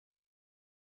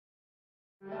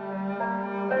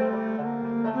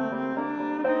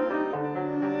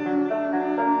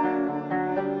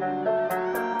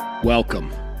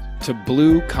Welcome to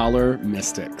Blue Collar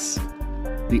Mystics,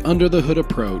 the under-the-hood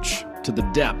approach to the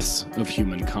depths of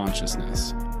human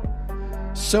consciousness.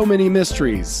 So many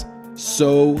mysteries,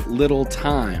 so little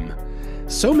time,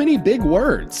 so many big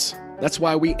words. That's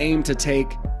why we aim to take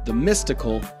the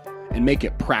mystical and make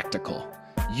it practical,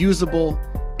 usable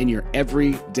in your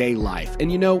everyday life.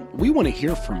 And we want to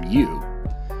hear from you.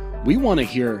 We want to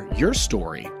hear your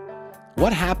story.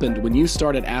 What happened when you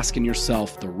started asking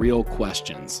yourself the real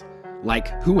questions? Like,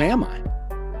 who am I?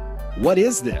 What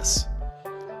is this?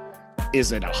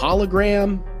 Is it a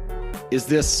hologram? Is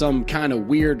this some kind of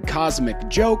weird cosmic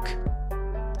joke?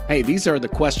 Hey, these are the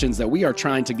questions that we are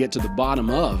trying to get to the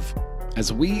bottom of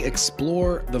as we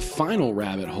explore the final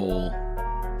rabbit hole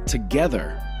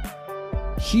together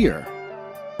here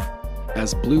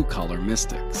as Blue Collar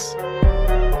Mystics.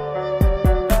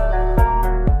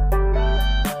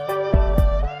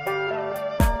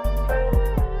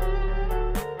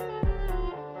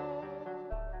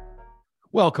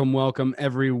 Welcome,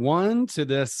 everyone, to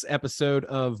this episode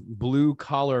of Blue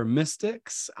Collar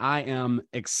Mystics. I am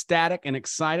ecstatic and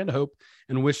excited, hope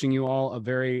and wishing you all a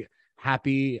very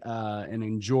happy and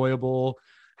enjoyable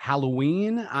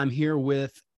Halloween. I'm here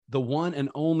with the one and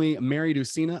only Mary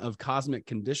Ducina of Cosmic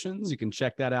Conditions. You can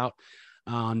check that out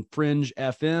on Fringe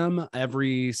FM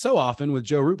every so often with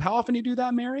Joe Roop. How often do you do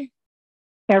that, Mary?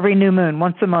 Every new moon,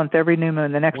 once a month, every new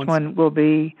moon. The next one will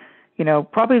be,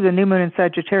 probably the new moon in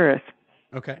Sagittarius.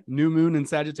 Okay. New moon in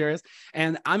Sagittarius.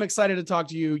 And I'm excited to talk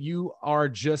to you. You are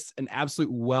just an absolute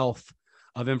wealth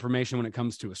of information when it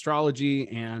comes to astrology.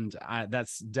 And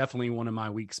that's definitely one of my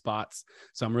weak spots.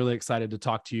 So I'm really excited to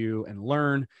talk to you and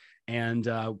learn. And,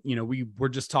 we were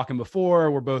just talking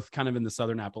before, we're both kind of in the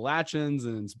Southern Appalachians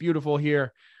and it's beautiful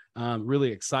here.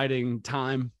 Really exciting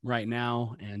time right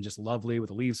now and just lovely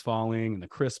with the leaves falling and the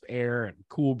crisp air and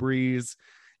cool breeze.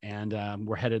 And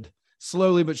we're headed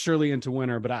slowly but surely into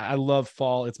winter, but I love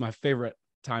fall. It's my favorite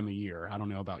time of year. I don't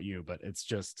know about you, but it's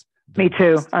just me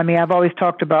too. I mean, I've always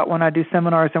talked about when I do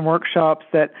seminars and workshops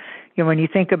that, when you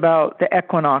think about the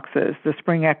equinoxes, the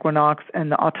spring equinox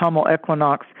and the autumnal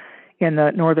equinox in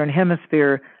the northern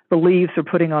hemisphere, the leaves are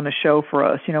putting on a show for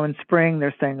us. In spring,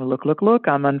 they're saying, look,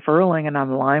 I'm unfurling and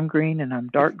I'm lime green and I'm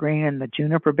dark green and the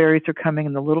juniper berries are coming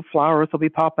and the little flowers will be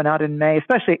popping out in May,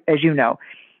 especially, as you know,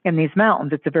 in these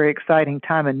mountains. It's a very exciting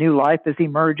time. A new life is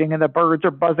emerging and the birds are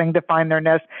buzzing to find their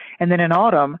nest. And then in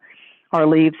autumn, our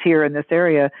leaves here in this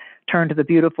area turn to the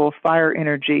beautiful fire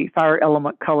energy, fire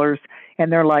element colors,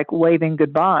 and they're like waving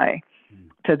goodbye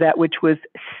to that which was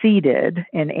seeded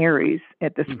in Aries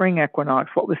at the spring equinox,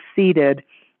 what was seeded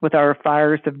with our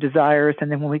fires of desires.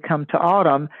 And then when we come to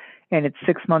autumn, and it's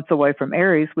 6 months away from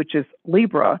Aries, which is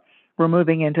Libra, we're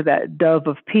moving into that dove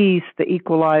of peace, the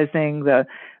equalizing, the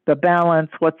balance,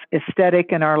 what's aesthetic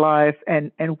in our life,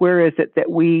 and where is it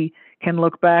that we can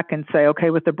look back and say, okay,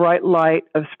 with the bright light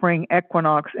of spring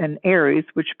equinox and Aries,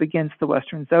 which begins the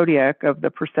Western zodiac of the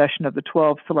procession of the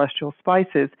 12 celestial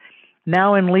spices,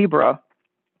 now in Libra,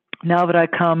 now that I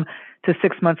come to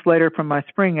 6 months later from my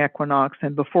spring equinox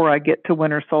and before I get to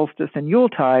winter solstice and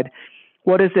Yuletide,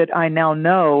 what is it I now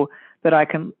know that I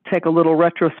can take a little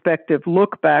retrospective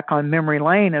look back on memory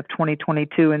lane of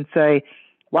 2022 and say,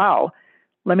 wow,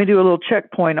 let me do a little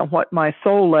checkpoint on what my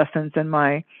soul lessons and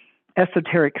my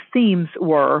esoteric themes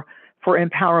were for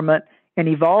empowerment and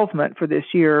evolvement for this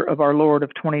year of our Lord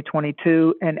of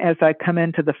 2022. And as I come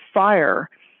into the fire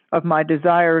of my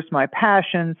desires, my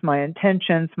passions, my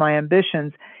intentions, my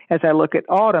ambitions, as I look at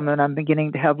autumn and I'm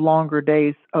beginning to have longer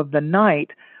days of the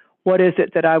night, what is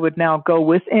it that I would now go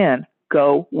within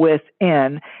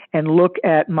and look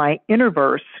at my inner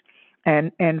verse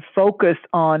and focus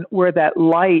on where that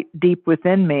light deep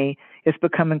within me is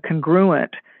becoming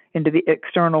congruent into the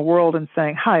external world and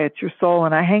saying, hi, it's your soul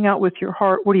and I hang out with your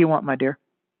heart. What do you want, my dear?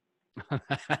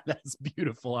 That's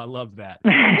beautiful. I love that.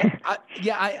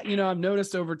 I've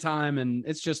noticed over time, and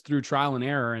it's just through trial and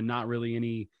error and not really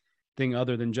anything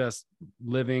other than just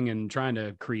living and trying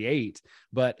to create.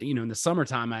 But, in the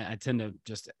summertime, I tend to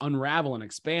just unravel and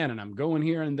expand, and I'm going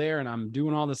here and there and I'm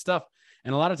doing all this stuff.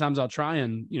 And a lot of times I'll try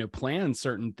and, plan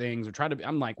certain things or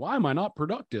I'm like, why am I not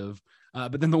productive?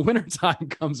 But then the winter time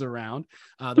comes around,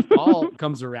 the fall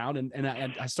comes around and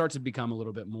I start to become a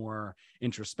little bit more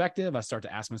introspective. I start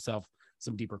to ask myself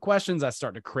some deeper questions. I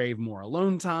start to crave more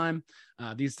alone time,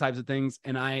 these types of things.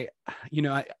 And I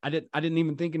didn't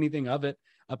even think anything of it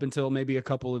up until maybe a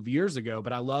couple of years ago,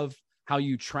 but I love how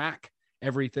you track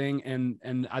everything.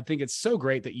 And I think it's so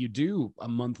great that you do a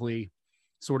monthly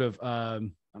sort of,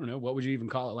 I don't know, what would you even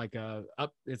call it?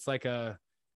 It's like a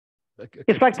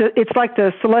It's like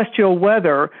the celestial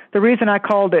weather. The reason I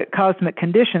called it cosmic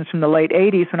conditions from the late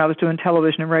 80s when I was doing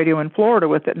television and radio in Florida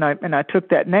with it, and I took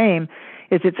that name,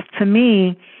 is it's, to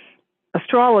me,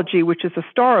 astrology, which is a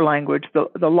star language,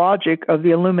 the logic of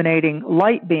the illuminating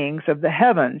light beings of the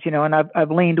heavens, and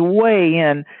I've leaned way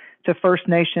in to First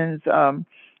Nations,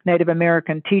 Native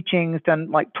American teachings,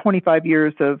 done like 25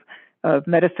 years of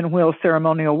medicine wheel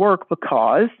ceremonial work,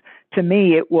 because to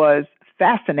me it was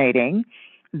fascinating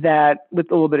that,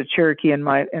 with a little bit of Cherokee in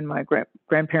my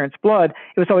grandparents' blood,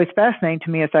 it was always fascinating to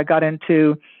me as I got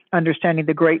into understanding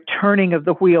the great turning of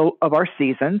the wheel of our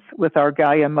seasons with our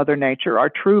Gaia, Mother Nature, our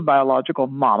true biological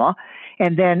mama,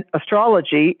 and then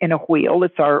astrology in a wheel.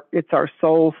 It's our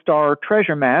soul star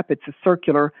treasure map. It's a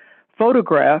circular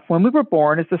photograph. When we were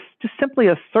born, it's just simply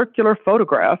a circular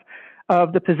photograph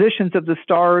of the positions of the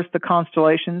stars, the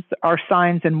constellations, our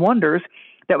signs and wonders.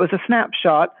 That was a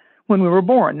snapshot when we were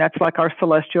born. That's like our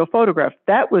celestial photograph.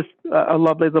 That was a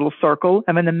lovely little circle.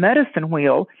 And then the medicine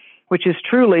wheel, which is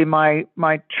truly my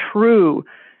true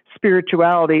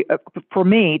spirituality, for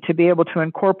me to be able to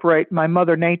incorporate my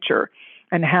Mother Nature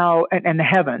and how, and the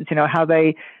heavens, how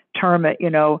they term it,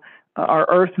 our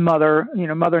Earth Mother,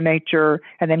 Mother Nature,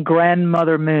 and then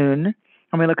Grandmother Moon.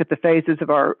 And we look at the phases of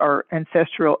our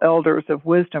ancestral elders of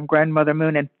wisdom, Grandmother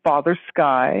Moon and Father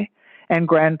Sky and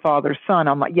Grandfather Sun.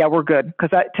 I'm like, yeah, we're good.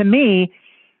 Because to me,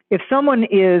 if someone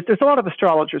there's a lot of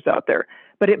astrologers out there,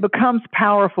 but it becomes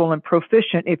powerful and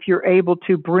proficient if you're able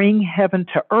to bring heaven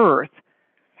to earth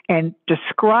and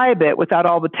describe it without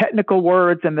all the technical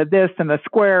words and the this and the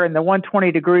square and the 120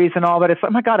 degrees and all that. It's like,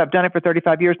 oh my God, I've done it for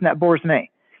 35 years and that bores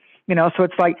me. So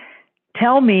it's like,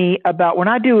 tell me about, when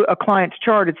I do a client's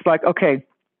chart, it's like, okay,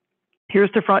 here's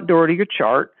the front door to your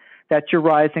chart. That's your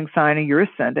rising sign and your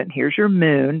ascendant. Here's your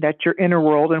moon. That's your inner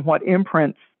world and what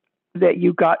imprints that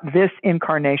you got this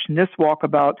incarnation, this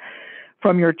walkabout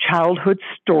from your childhood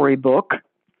storybook.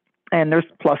 And there's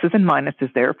pluses and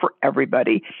minuses there for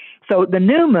everybody. So the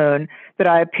new moon that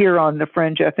I appear on the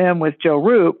Fringe FM with Joe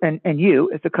Roop and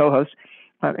you as the co-host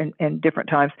in different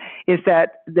times, is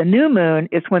that the new moon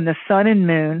is when the sun and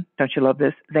moon, don't you love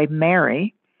this, they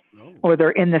marry, or they're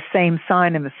in the same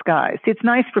sign in the sky. See, it's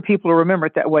nice for people to remember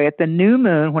it that way. At the new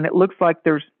moon, when it looks like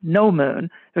there's no moon,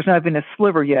 there's not even a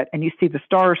sliver yet, and you see the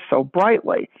stars so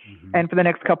brightly. Mm-hmm. And for the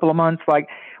next couple of months, like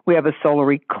we have a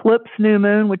solar eclipse new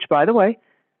moon, which, by the way,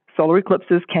 solar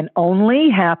eclipses can only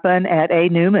happen at a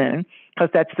new moon because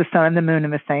that's the sun and the moon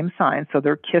in the same sign. So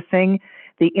they're kissing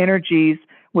the energies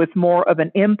with more of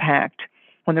an impact.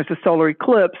 When there's a solar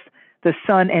eclipse, the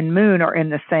sun and moon are in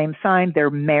the same sign. They're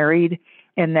married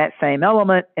in that same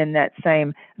element, in that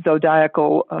same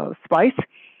zodiacal spice.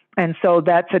 And so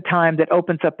that's a time that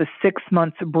opens up a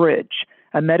 6-month bridge,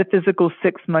 a metaphysical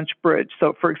 6-month bridge.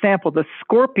 So, for example, the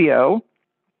Scorpio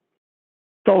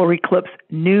solar eclipse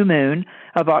new moon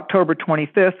of October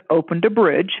 25th opened a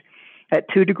bridge at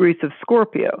 2 degrees of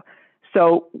Scorpio.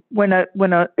 So when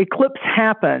a eclipse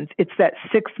happens, it's that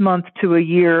 6 month to a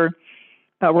year,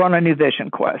 we're on a new vision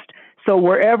quest. So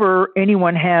wherever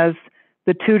anyone has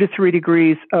the 2 to 3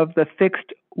 degrees of the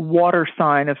fixed water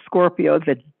sign of Scorpio,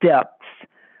 the depths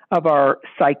of our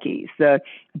psyches, the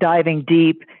diving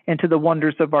deep into the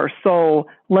wonders of our soul,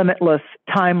 limitless,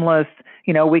 timeless.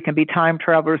 We can be time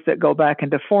travelers that go back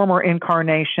into former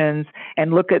incarnations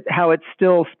and look at how it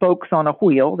still spokes on a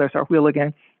wheel. There's our wheel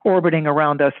again, orbiting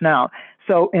around us now.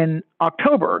 So in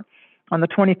October, on the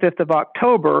 25th of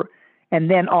October, and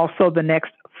then also the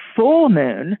next full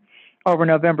moon over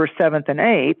November 7th and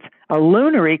 8th, a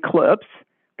lunar eclipse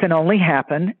can only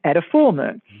happen at a full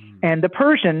moon. And the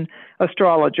Persian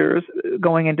astrologers,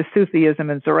 going into Sufism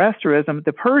and Zoroastrianism,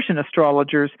 the Persian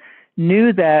astrologers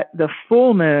knew that the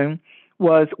full moon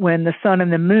was when the sun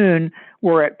and the moon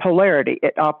were at polarity,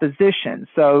 at opposition.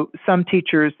 So some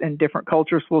teachers in different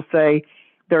cultures will say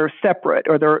they're separate,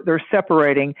 or they're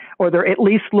separating, or they're at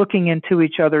least looking into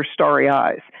each other's starry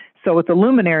eyes. So with the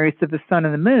luminaries of the sun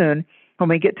and the moon, when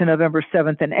we get to November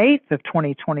 7th and 8th of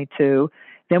 2022,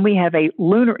 then we have a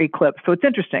lunar eclipse. So it's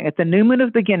interesting. At the new moon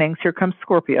of beginnings, here comes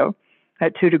Scorpio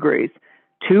at 2 degrees.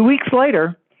 2 weeks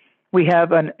later, we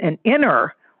have an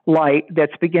inner light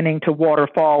that's beginning to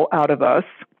waterfall out of us.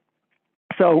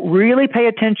 So really pay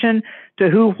attention to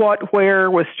who, what,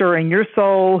 where was stirring your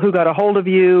soul, who got a hold of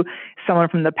you, someone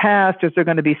from the past. Is there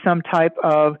going to be some type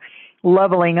of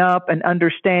leveling up and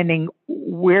understanding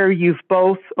where you've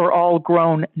both or all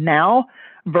grown now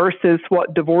versus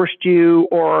what divorced you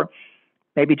or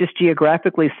maybe just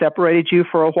geographically separated you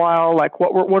for a while? Like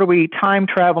what are we time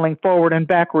traveling forward and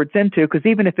backwards into? Because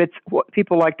even if it's what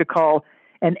people like to call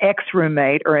an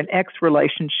ex-roommate or an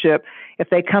ex-relationship, if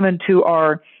they come into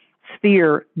our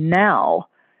fear now,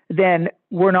 then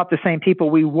we're not the same people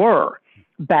we were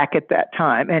back at that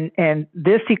time. And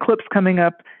this eclipse coming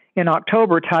up in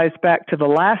October ties back to the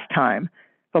last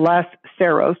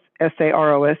Saros,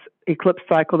 S-A-R-O-S, eclipse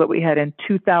cycle that we had in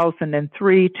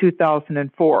 2003,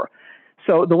 2004.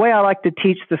 So the way I like to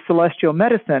teach the celestial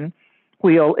medicine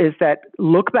wheel is that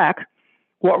look back,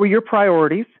 what were your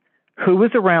priorities? Who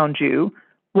was around you?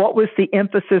 What was the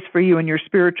emphasis for you in your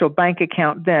spiritual bank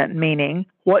account then? Meaning,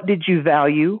 what did you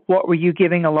value? What were you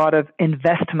giving a lot of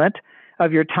investment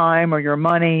of your time or your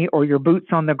money or your boots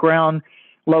on the ground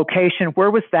location? Where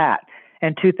was that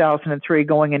in 2003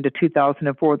 going into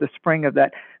 2004, the spring of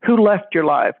that? Who left your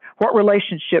life? What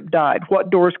relationship died?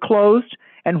 What doors closed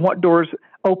and what doors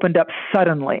opened up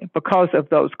suddenly because of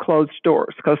those closed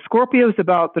doors? Because Scorpio is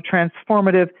about the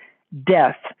transformative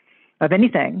death of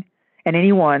anything and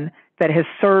anyone that has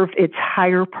served its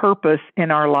higher purpose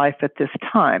in our life at this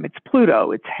time. It's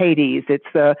Pluto, it's Hades, it's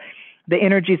the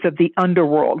energies of the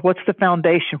underworld. What's the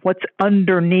foundation? What's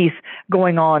underneath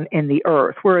going on in the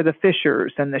earth? Where are the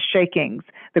fissures and the shakings,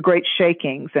 the great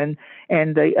shakings and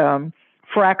the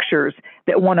fractures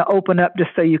that want to open up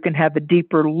just so you can have a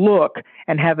deeper look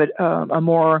and have a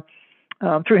more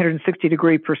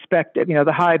 360-degree perspective,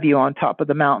 the high view on top of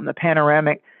the mountain, the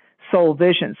panoramic soul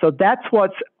vision. So that's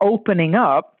what's opening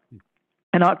up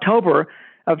in October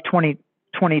of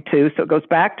 2022. So it goes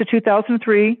back to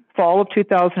 2003, fall of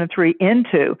 2003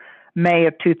 into May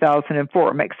of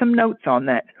 2004. Make some notes on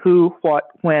that. Who, what,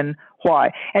 when,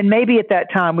 why. And maybe at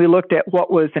that time we looked at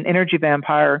what was an energy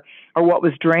vampire or what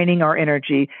was draining our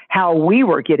energy, how we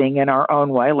were getting in our own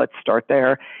way. Let's start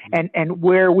there. And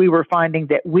where we were finding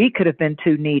that we could have been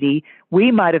too needy.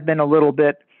 We might have been a little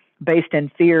bit based in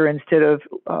fear instead of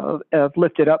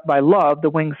lifted up by love,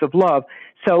 the wings of love.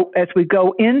 So as we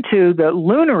go into the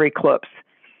lunar eclipse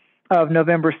of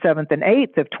November 7th and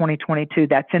 8th of 2022,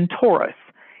 that's in Taurus.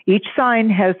 Each sign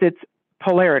has its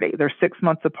polarity. They're 6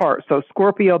 months apart. So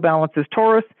Scorpio balances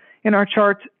Taurus in our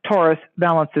charts. Taurus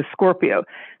balances Scorpio.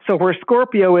 So where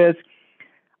Scorpio is,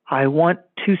 I want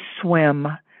to swim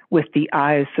with the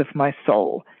eyes of my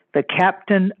soul. The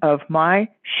captain of my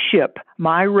ship,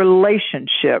 my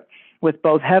relationship with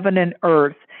both heaven and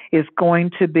earth is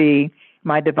going to be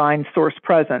my divine source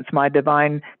presence, my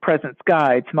divine presence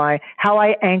guides, how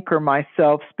I anchor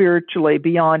myself spiritually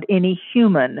beyond any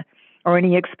human or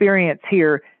any experience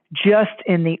here, just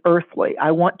in the earthly.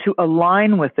 I want to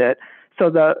align with it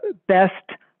so the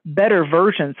better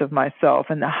versions of myself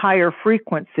and the higher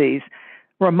frequencies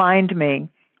remind me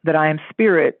that I am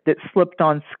spirit that slipped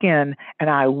on skin, and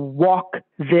I walk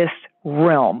this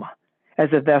realm as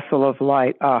a vessel of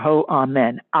light. Aho,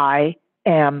 amen. I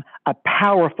am a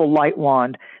powerful light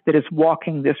wand that is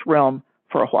walking this realm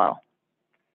for a while.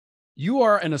 You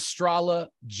are an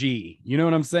astrology. You know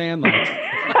what I'm saying?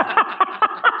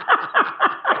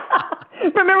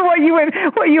 Remember what you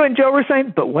and Joe were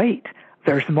saying? But wait,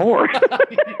 there's more.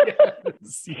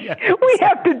 Yes. We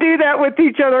have to do that with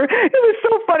each other. It was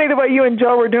so funny the way you and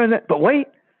Joe were doing that. But wait,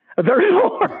 there's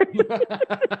more.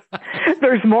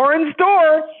 There's more in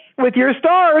store with your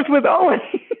stars with Owen.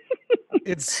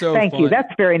 It's so Thank you.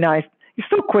 That's very nice. You're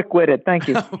so quick-witted. Thank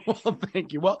you. Well,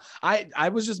 thank you. Well, I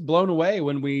was just blown away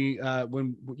when we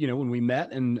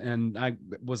met, and I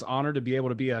was honored to be able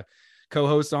to be a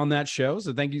co-host on that show.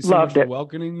 So thank you so much for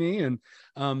welcoming me. And,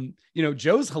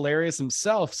 Joe's hilarious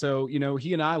himself. So,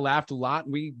 he and I laughed a lot,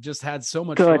 and we just had so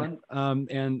much fun.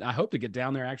 And I hope to get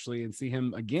down there actually and see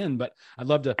him again, but I'd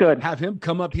love to have him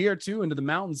come up here too, into the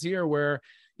mountains here where,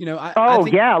 I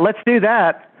think, let's do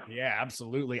that. Yeah,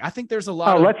 absolutely. I think there's a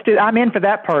lot. I'm in for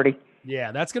that party.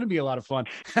 Yeah, that's going to be a lot of fun.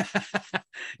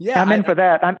 I'm in for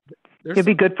that. It'd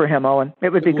be good for him, Owen.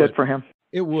 It would be good for him.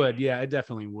 It would. Yeah, it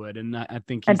definitely would. And I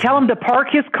think. And tell him to park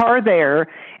his car there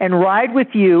and ride with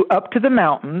you up to the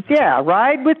mountains. Yeah,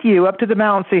 ride with you up to the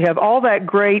mountains so you have all that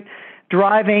great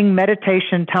driving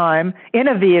meditation time in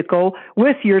a vehicle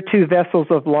with your two vessels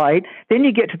of light. Then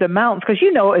you get to the mountains, because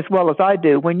you know as well as I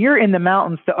do, when you're in the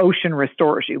mountains, the ocean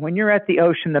restores you. When you're at the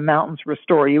ocean, the mountains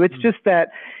restore you. It's just that,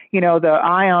 the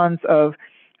ions of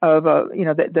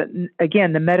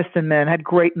again, the medicine men had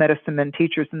great medicine men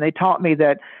teachers, and they taught me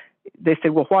that. They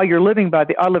said, well, while you're living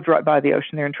I lived right by the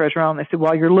ocean there in Treasure Island. They said,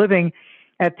 while you're living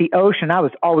at the ocean, I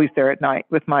was always there at night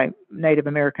with my Native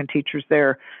American teachers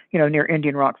there, near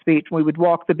Indian Rocks Beach. We would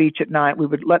walk the beach at night. We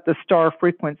would let the star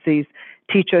frequencies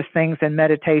teach us things in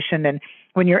meditation. And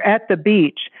when you're at the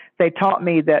beach, they taught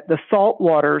me that the salt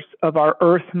waters of our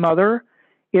Earth Mother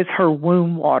is her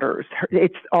womb waters.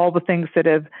 It's all the things that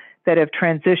have that have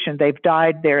transitioned. They've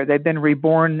died there. They've been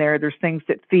reborn there. There's things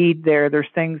that feed there. There's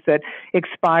things that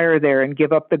expire there and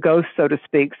give up the ghost, so to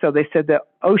speak. So they said the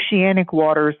oceanic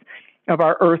waters of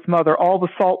our Earth Mother, all the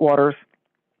salt waters,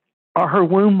 are her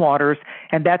womb waters,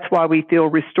 and that's why we feel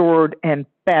restored and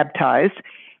baptized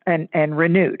and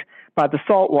renewed by the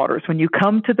salt waters. When you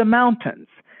come to the mountains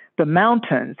and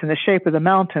the shape of the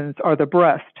mountains are the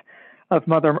breast of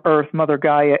Mother Earth, Mother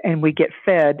Gaia, and we get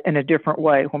fed in a different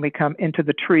way when we come into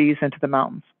the trees, into the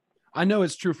mountains. I know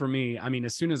it's true for me. I mean,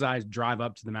 as soon as I drive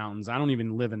up to the mountains, I don't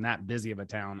even live in that busy of a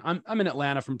town. I'm in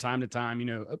Atlanta from time to time, you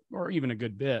know, or even a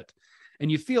good bit.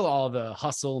 And you feel all the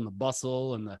hustle and the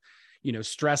bustle and the, you know,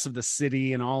 stress of the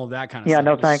city and all of that kind of stuff. Yeah,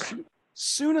 no thanks.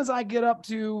 Soon as I get up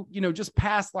to, you know, just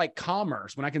past like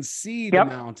Commerce, when I can see the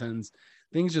mountains,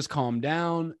 things just calm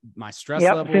down. My stress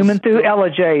levels. Zooming through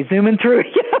LJ, zooming through.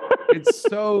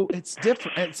 It's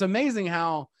different. It's amazing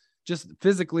how just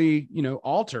physically, you know,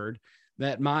 altered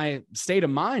that my state of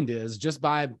mind is just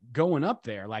by going up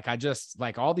there. Like I just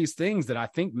like all these things that I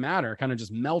think matter kind of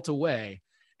just melt away.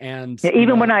 And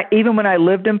even when I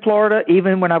lived in Florida,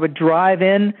 even when I would drive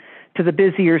in to the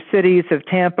busier cities of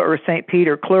Tampa or St. Pete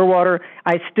or Clearwater,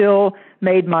 I still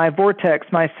made my vortex,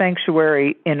 my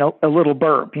sanctuary in a little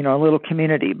burb, you know, a little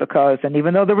community, because, and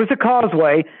even though there was a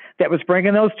causeway that was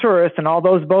bringing those tourists and all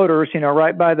those boaters, you know,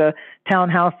 right by the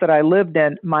townhouse that I lived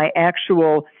in, my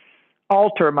actual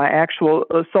altar, my actual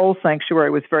soul sanctuary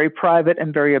was very private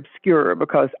and very obscure,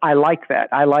 because I like that.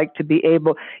 I like to be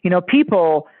able, you know,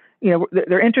 people, you know,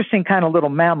 they're interesting kind of little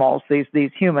mammals, these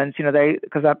humans, you know,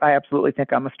 because I absolutely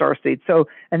think I'm a starseed. So,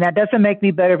 and that doesn't make me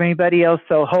better than anybody else.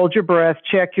 So hold your breath,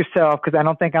 check yourself, because I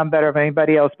don't think I'm better than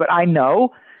anybody else. But I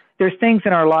know there's things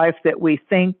in our life that we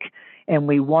think and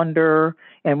we wonder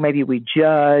and maybe we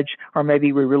judge or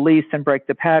maybe we release and break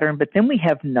the pattern. But then we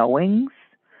have knowings.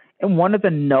 And one of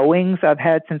the knowings I've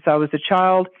had since I was a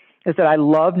child is that I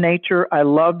love nature. I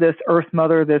love this Earth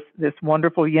Mother, this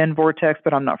wonderful yin vortex,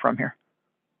 but I'm not from here.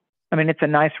 I mean, it's a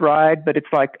nice ride, but it's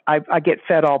like I get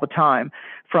fed all the time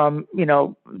from, you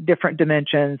know, different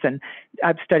dimensions. And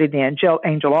I've studied the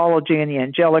angelology and the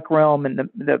angelic realm and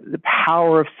the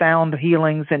power of sound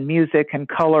healings and music and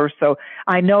color. So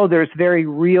I know there's very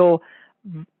real,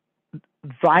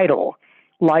 vital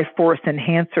life force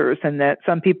enhancers, and that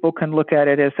some people can look at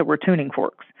it as that we're tuning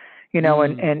forks, you know,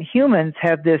 and humans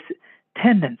have this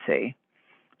tendency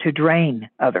to drain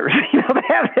others. You know,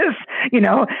 they have this, you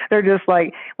know, they're just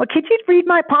like, well, could you read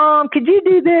my palm? Could you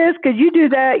do this? Could you do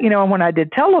that? You know, and when I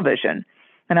did television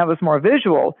and I was more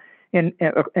visual in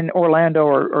Orlando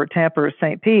or Tampa or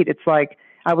St. Pete, it's like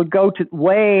I would go to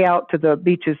way out to the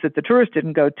beaches that the tourists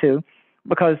didn't go to,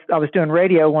 because I was doing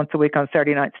radio once a week on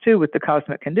Saturday nights too with the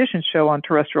Cosmic Conditions show on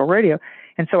terrestrial radio.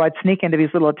 And so I'd sneak into these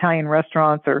little Italian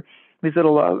restaurants or these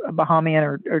little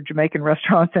Bahamian or Jamaican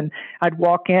restaurants, and I'd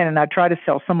walk in and I'd try to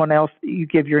sell someone else. You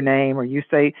give your name or you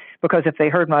say, because if they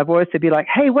heard my voice, they'd be like,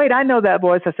 hey, wait, I know that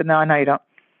voice. I said, no, I know you don't.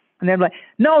 And they're like,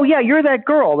 no, yeah, you're that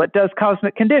girl that does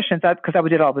Cosmic Conditions. Because I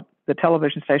did all the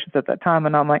television stations at that time.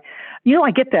 And I'm like, you know, I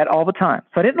get that all the time.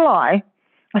 So I didn't lie.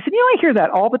 I said, you know, I hear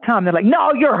that all the time. They're like,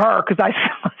 no, you're her, because I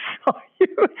saw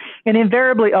you. And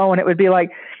invariably, and it would be like,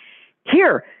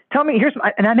 here, tell me,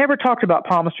 and I never talked about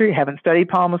palmistry, haven't studied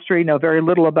palmistry, know very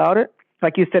little about it.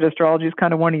 Like you said, astrology is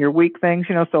kind of one of your weak things,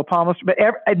 you know, so palmistry, but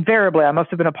invariably, I must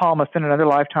have been a palmist in another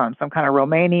lifetime, some kind of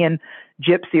Romanian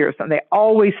gypsy or something. They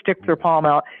always stick their palm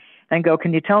out and go,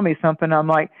 can you tell me something? I'm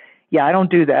like, yeah, I don't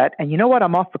do that. And you know what?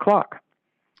 I'm off the clock.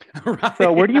 Right.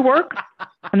 So where do you work?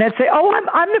 And they'd say, oh,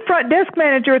 I'm the front desk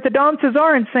manager at the Don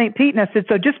Cesar in St. Pete. And I said,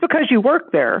 so just because you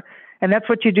work there and that's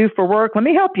what you do for work, let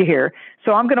me help you here.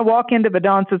 So I'm going to walk into the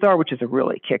Don Cesar, which is a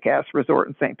really kick-ass resort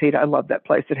in St. Pete. I love that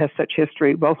place. It has such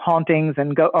history, both hauntings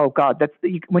and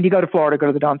when you go to Florida, go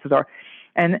to the Don Cesar.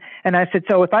 And I said,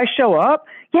 so if I show up,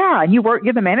 yeah, and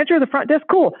you're the manager of the front desk,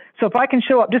 cool. So if I can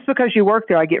show up just because you work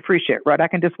there, I get free shit, right? I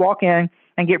can just walk in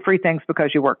and get free things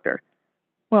because you work there.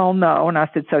 Well, no. And I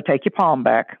said, so take your palm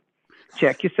back.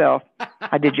 Check yourself.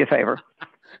 I did you a favor.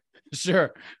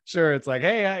 Sure. It's like,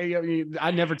 hey,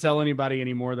 I never tell anybody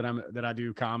anymore that I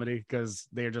do comedy, because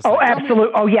they're just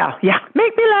absolutely. Oh, yeah.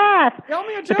 Make me laugh. Tell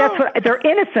me a joke. But they're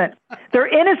innocent. They're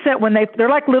innocent when they're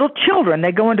like little children.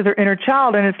 They go into their inner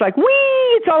child and it's like,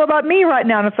 it's all about me right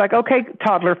now. And it's like, okay,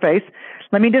 toddler face.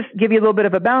 Let me just give you a little bit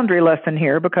of a boundary lesson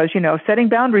here, because, you know, setting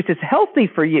boundaries is healthy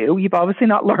for you. You've obviously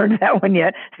not learned that one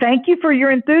yet. Thank you for your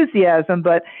enthusiasm,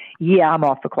 but yeah, I'm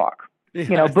off the clock. Yeah,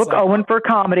 you know, book Owen for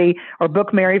comedy or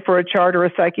book Mary for a chart or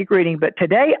a psychic reading. But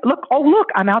today, look,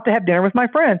 I'm out to have dinner with my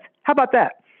friends. How about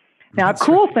that? Now, a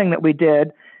cool thing that we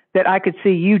did that I could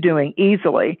see you doing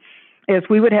easily is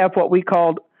we would have what we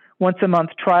called once a month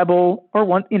tribal, or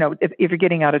once, if you're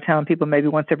getting out of town, people maybe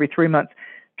once every 3 months,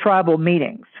 tribal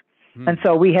meetings. And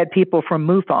so we had people from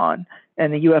MUFON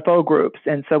and the UFO groups.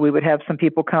 And so we would have some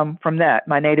people come from that.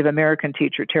 My Native American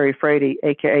teacher, Terry Frady,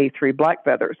 AKA Three Black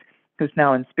Feathers, who's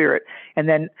now in spirit. And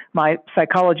then my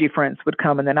psychology friends would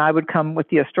come, and then I would come with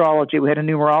the astrology. We had a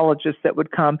numerologist that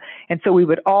would come. And so we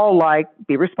would all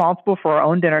be responsible for our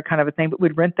own dinner kind of a thing, but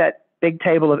we'd rent that big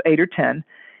table of 8 or 10,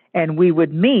 and we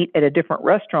would meet at a different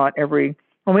restaurant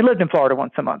when we lived in Florida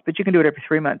once a month, but you can do it every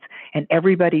 3 months. And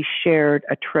everybody shared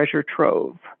a treasure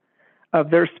trove of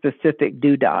their specific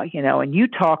doodah, and you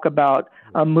talk about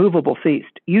a movable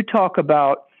feast. You talk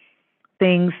about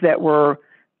things that were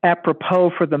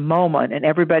apropos for the moment, and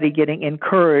everybody getting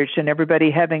encouraged and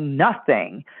everybody having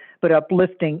nothing but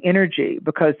uplifting energy,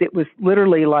 because it was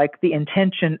literally like the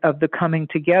intention of the coming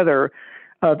together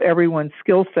of everyone's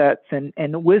skill sets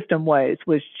and wisdom ways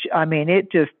was,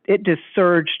 it just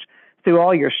surged through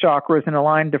all your chakras and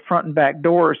aligned the front and back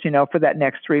doors, for that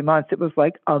next 3 months. It was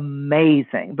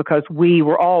amazing, because we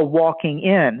were all walking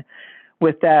in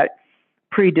with that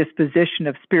predisposition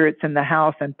of spirits in the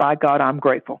house. And by God, I'm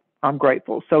grateful. I'm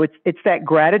grateful. So it's that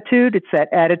gratitude. It's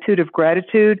that attitude of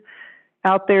gratitude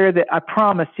out there that I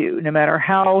promise you, no matter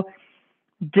how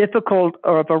difficult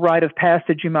of a rite of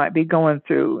passage you might be going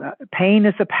through, pain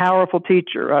is a powerful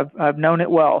teacher. I've known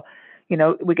it well.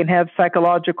 We can have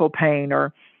psychological pain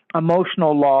or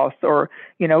emotional loss, or,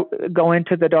 go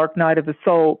into the dark night of the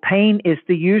soul. Pain is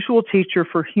the usual teacher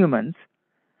for humans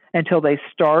until they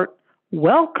start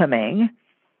welcoming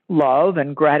love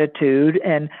and gratitude.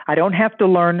 And I don't have to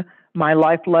learn my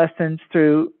life lessons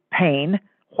through pain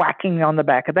whacking on the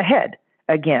back of the head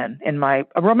again in my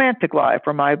romantic life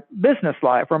or my business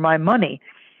life or my money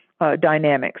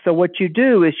dynamic. So what you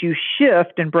do is you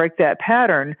shift and break that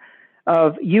pattern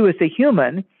of you as a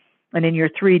human, and in your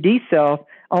 3D self,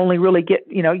 only really get,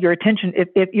 your attention.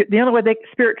 If the only way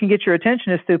spirit can get your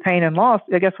attention is through pain and loss,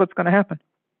 I guess what's going to happen?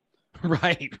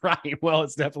 Right. Well,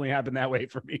 it's definitely happened that way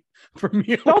for me. Oh,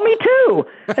 me too.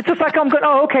 It's just like I'm going,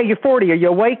 oh, okay, you're 40. Are you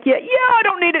awake yet? Yeah, I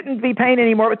don't need it to be pain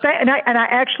anymore. But and I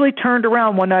actually turned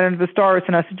around one night under the stars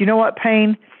and I said, you know what,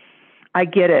 pain? I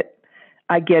get it.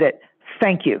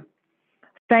 Thank you.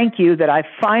 Thank you that I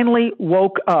finally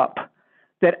woke up,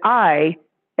 that I,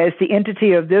 as the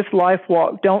entity of this life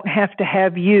walk, don't have to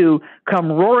have you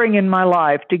come roaring in my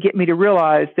life to get me to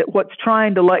realize that what's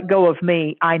trying to let go of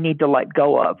me, I need to let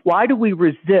go of. Why do we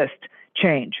resist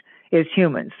change as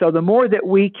humans? So the more that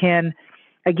we can,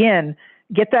 again,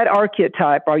 get that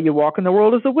archetype. Are you walking the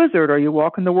world as a wizard? Are you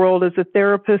walking the world as a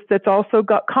therapist that's also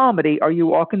got comedy? Are you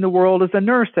walking the world as a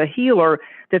nurse, a healer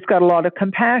that's got a lot of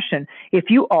compassion?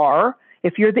 If you're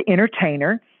the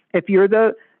entertainer, if you're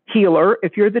the healer,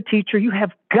 if you're the teacher, you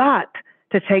have got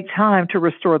to take time to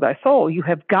restore thy soul. You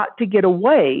have got to get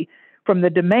away from the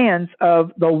demands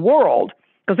of the world,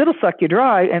 because it'll suck you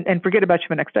dry and forget about you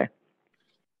the next day.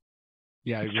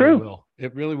 Yeah, it really will.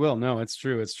 It really will. No, it's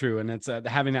true. It's true. And it's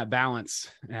having that balance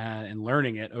and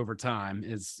learning it over time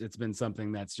it's been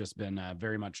something that's just been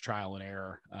very much trial and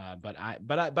error. But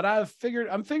I'm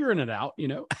figuring it out,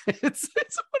 it's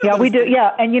yeah, we do.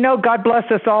 Yeah. And, God bless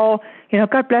us all,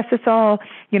 God bless us all,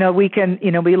 we can,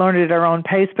 we learn it at our own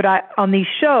pace. But on these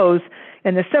shows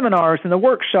and the seminars and the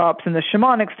workshops and the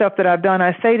shamanic stuff that I've done,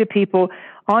 I say to people,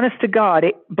 honest to God,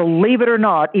 believe it or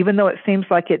not, even though it seems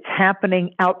like it's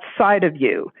happening outside of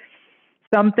you,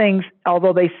 some things,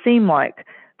 although they seem like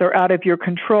they're out of your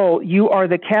control, you are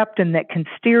the captain that can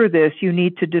steer this. You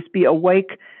need to just be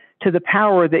awake to the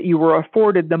power that you were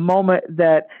afforded the moment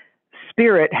that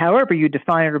spirit, however you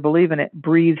define it or believe in it,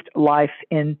 breathed life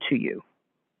into you.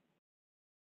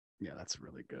 Yeah, that's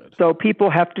really good. So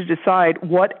people have to decide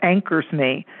what anchors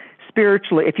me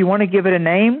spiritually. If you want to give it a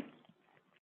name,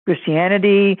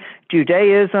 Christianity,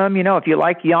 Judaism, if you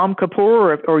like Yom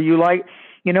Kippur, or you like,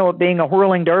 being a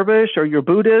whirling dervish, or you're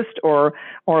Buddhist or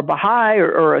Baha'i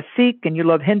or a Sikh and you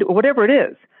love Hindu, whatever it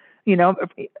is,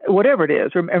 whatever it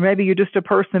is. Or maybe you're just a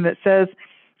person that says,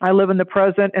 I live in the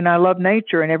present and I love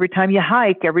nature. And every time you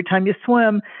hike, every time you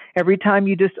swim, every time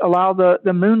you just allow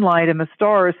the moonlight and the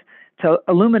stars to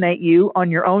illuminate you on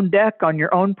your own deck, on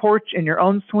your own porch, in your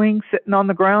own swing, sitting on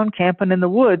the ground, camping in the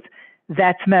woods,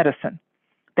 that's medicine.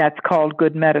 That's called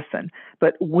good medicine.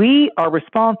 But we are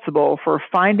responsible for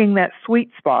finding that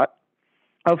sweet spot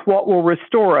of what will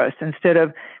restore us, instead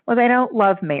of, well, they don't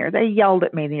love me, or they yelled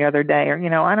at me the other day, or,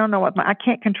 I don't know I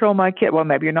can't control my kid. Well,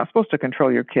 maybe you're not supposed to control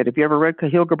your kid. Have you ever read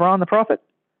Kahlil Gibran, the prophet?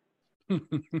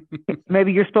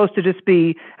 Maybe you're supposed to just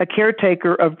be a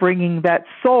caretaker of bringing that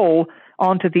soul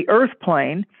onto the earth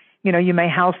plane. You may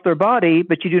house their body,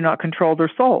 but you do not control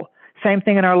their soul. Same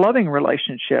thing in our loving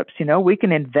relationships. We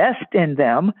can invest in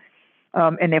them.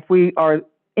 And if we are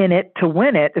in it to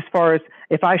win it, as far as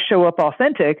if I show up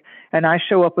authentic and I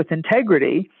show up with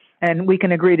integrity, and we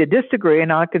can agree to disagree,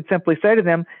 and I can simply say to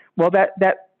them, well,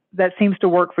 that seems to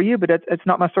work for you, but it's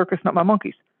not my circus, not my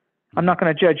monkeys. I'm not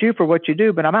going to judge you for what you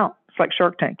do, but I'm out. It's like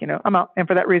Shark Tank, I'm out. And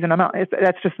for that reason, I'm out.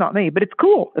 That's just not me, but it's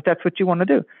cool if that's what you want to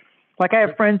do. Like I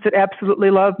have friends that absolutely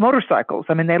love motorcycles.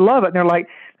 I mean, they love it. And they're like,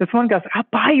 this one guy's like, I'll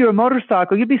buy you a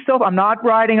motorcycle. You'd be I'm not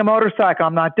riding a motorcycle.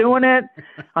 I'm not doing it.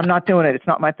 It's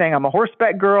not my thing. I'm a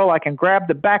horseback girl. I can grab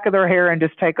the back of their hair and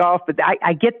just take off. But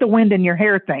I get the wind in your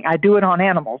hair thing. I do it on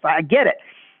animals. I get it.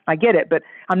 But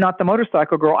I'm not the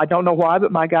motorcycle girl. I don't know why,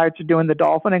 but my guys are doing the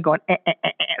dolphin and going,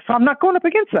 So I'm not going up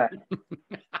against that.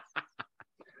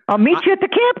 I'll meet you at the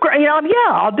campground.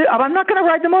 I'm not going to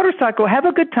ride the motorcycle. Have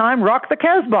a good time. Rock the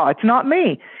Casbah. It's not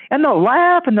me. And they'll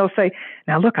laugh and they'll say,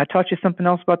 now look, I taught you something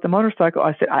else about the motorcycle.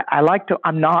 I said,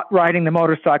 I'm not riding the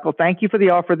motorcycle. Thank you for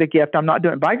the offer of the gift. I'm not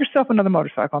doing it. Buy yourself another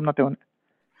motorcycle. I'm not doing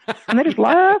it. And they just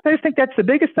laugh. They just think that's the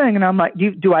biggest thing. And I'm like,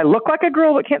 do I look like a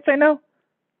girl that can't say no?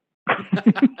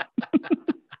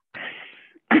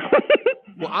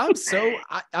 Well,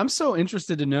 I'm so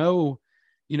interested to know,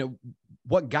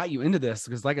 what got you into this?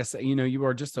 Because like I said, you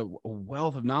are just a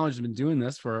wealth of knowledge and been doing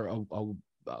this for a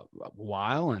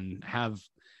while and have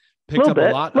picked up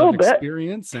a lot of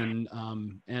experience and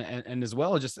as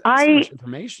well just so much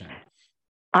information.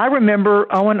 I remember,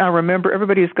 Owen,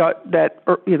 everybody's got that,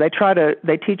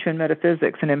 they teach in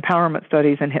metaphysics and empowerment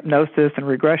studies and hypnosis and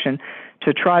regression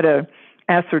to try to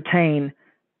ascertain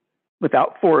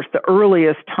without force the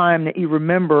earliest time that you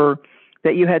remember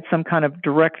that you had some kind of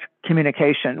direct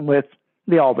communication with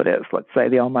the all that is, let's say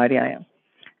the almighty I am.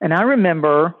 And I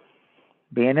remember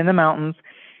being in the mountains,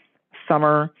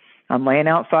 summer, I'm laying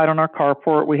outside on our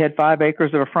carport. We had 5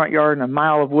 acres of a front yard and a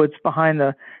mile of woods behind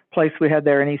the place we had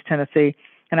there in East Tennessee.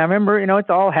 And I remember, it's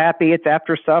all happy. It's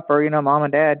after supper, mom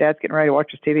and dad's getting ready to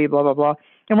watch this TV, blah, blah, blah.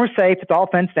 And we're safe. It's all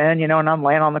fenced in, and I'm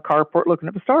laying on the carport looking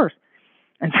at the stars.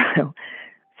 And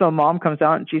so mom comes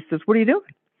out and she says, what are you doing?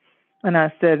 And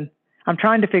I said, I'm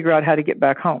trying to figure out how to get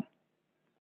back home.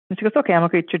 And she goes, okay, I'm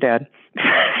going to get your dad.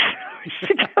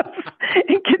 She goes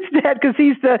and gets dad because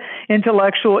he's the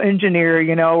intellectual engineer,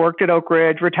 worked at Oak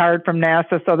Ridge, retired from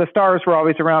NASA. So the stars were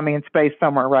always around me in space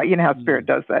somewhere, right? You know how spirit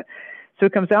does that. So he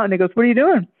comes out and he goes, what are you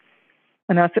doing?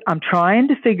 And I said, I'm trying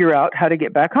to figure out how to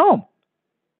get back home.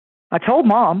 I told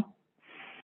mom.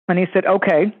 And he said,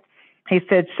 okay. He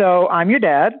said, so I'm your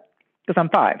dad, because I'm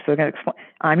 5. So I'm going to explain.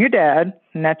 I'm your dad,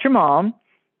 and that's your mom.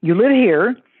 You live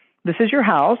here. This is your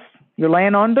house. You're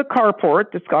laying on the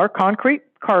carport. This is our concrete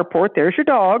carport. There's your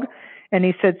dog. And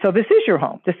he said, so this is your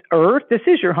home. This earth, this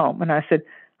is your home. And I said,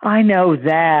 I know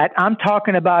that. I'm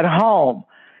talking about home.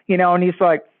 And he's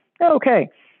like, oh, okay.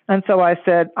 And so I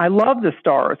said, I love the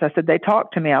stars. I said, they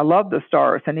talk to me. I love the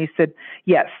stars. And he said,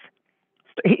 yes.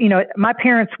 My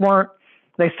parents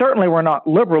they certainly were not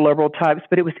liberal types,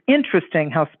 but it was interesting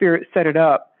how spirit set it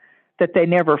up that they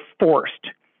never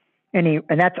forced any,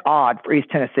 and that's odd for East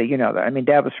Tennessee, that. I mean,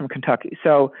 Dad was from Kentucky.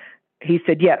 So he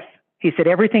said, yes. He said,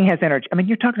 everything has energy. I mean,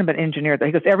 you're talking about an engineer.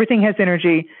 He goes, everything has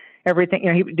energy, everything,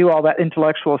 he would do all that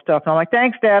intellectual stuff. And I'm like,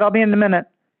 thanks, Dad. I'll be in a minute.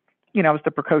 I was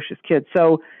the precocious kid.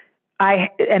 So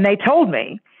and they told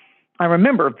me, I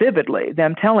remember vividly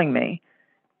them telling me,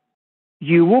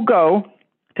 you will go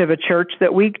to the church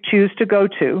that we choose to go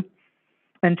to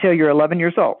until you're 11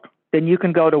 years old. Then you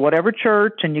can go to whatever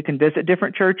church and you can visit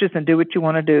different churches and do what you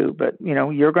want to do. But,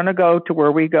 you're going to go to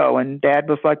where we go. And Dad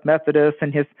was like Methodist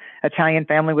and his Italian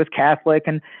family was Catholic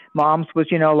and mom's was,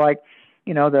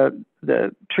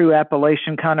 the true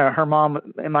Appalachian kind of, her mom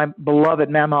and my beloved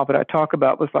mama that I talk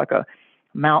about was like a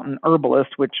mountain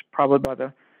herbalist, which probably by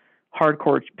the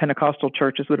hardcore Pentecostal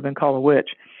churches would have been called a witch.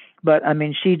 But I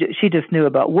mean, she just knew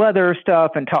about weather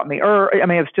stuff and taught me. It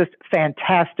was just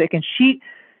fantastic. And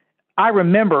I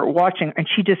remember watching, and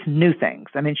she just knew things.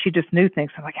 I mean, she just knew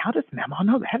things. I'm like, how does Mama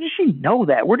know that? How does she know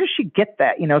that? Where does she get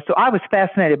that? So I was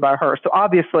fascinated by her. So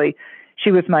obviously,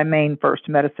 she was my main first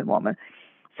medicine woman.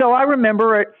 So I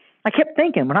remember it. I kept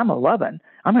thinking, when I'm 11,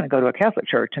 I'm going to go to a Catholic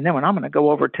church, and then when I'm going to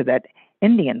go over to that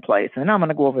Indian place, and then I'm going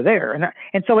to go over there.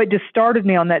 And so it just started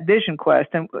me on that vision quest.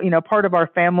 And part of our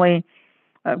family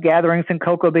gatherings in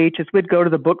Cocoa Beach is we'd go to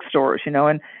the bookstores,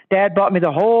 and Dad bought me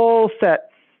the whole set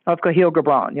of Kahlil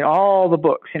Gibran, all the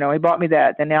books, he bought me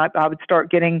that. And now I would start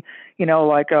getting,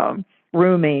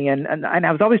 Rumi and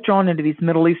I was always drawn into these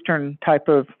Middle Eastern type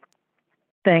of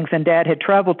things. And Dad had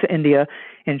traveled to India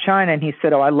and China, and he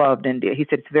said, oh, I loved India. He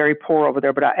said, it's very poor over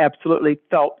there, but I absolutely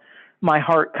felt my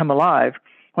heart come alive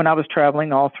when I was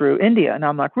traveling all through India. And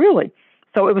I'm like, really?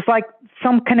 So it was like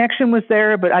some connection was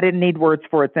there, but I didn't need words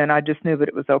for it then. I just knew that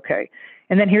it was okay.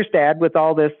 And then here's Dad with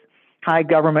all this high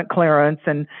government clearance.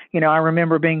 And, I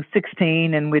remember being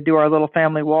 16 and we'd do our little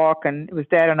family walk, and it was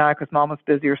Dad and I because Mom was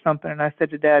busy or something. And I said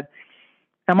to Dad,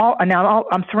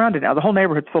 I'm surrounded now. The whole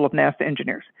neighborhood's full of NASA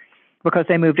engineers because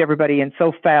they moved everybody in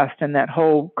so fast in that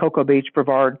whole Cocoa Beach,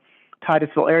 Brevard,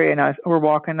 Titusville area. And we're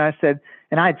walking, and I said,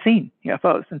 and I'd seen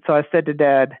UFOs. And so I said to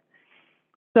Dad,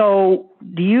 so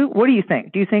what do you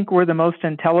think? Do you think we're the most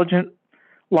intelligent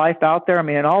life out there? I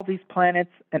mean, in all these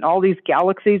planets and all these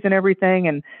galaxies and everything,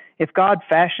 and if God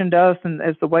fashioned us and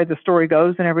as the way the story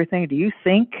goes and everything, do you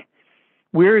think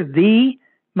we're the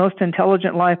most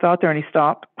intelligent life out there? And he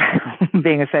stopped.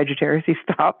 Being a Sagittarius, he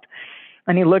stopped.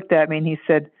 And he looked at me and he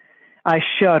said, I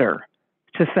shudder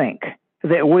to think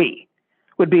that we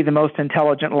would be the most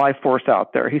intelligent life force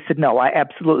out there. He said, no, I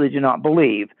absolutely do not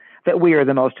believe that we are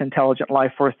the most intelligent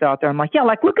life force out there. I'm like, yeah,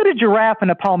 like look at a giraffe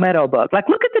and a palmetto bug. Like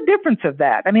look at the difference of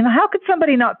that. I mean, how could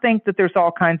somebody not think that there's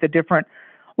all kinds of different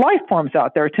life forms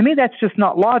out there? To me, that's just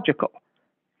not logical.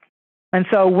 And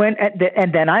so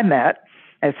and then I met,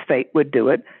 as fate would do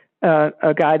it,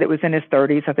 a guy that was in his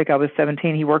 30s. I think I was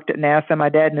 17. He worked at NASA. My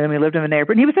dad knew him. He lived in the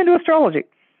neighborhood. And he was into astrology.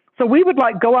 So we would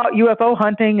like go out UFO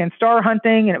hunting and star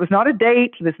hunting, and it was not a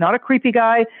date. He was not a creepy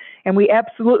guy. And we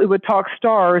absolutely would talk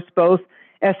stars, both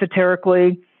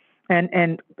esoterically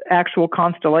and actual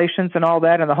constellations and all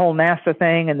that, and the whole NASA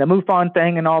thing and the MUFON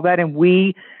thing and all that. And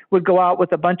we would go out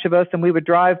with a bunch of us, and we would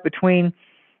drive between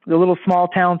the little small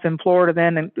towns in Florida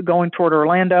then and going toward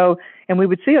Orlando, and we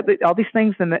would see all these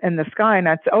things in the sky. And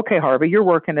I'd say, okay, Harvey, you're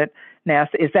working at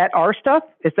NASA. Is that our stuff?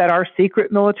 Is that our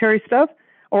secret military stuff?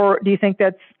 Or do you think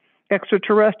that's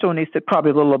extraterrestrial? And he said,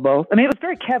 probably a little of both. I mean, it was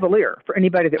very cavalier for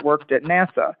anybody that worked at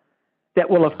NASA that,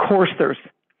 well, of course there's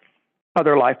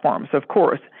other life forms, of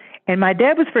course. And my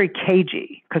dad was very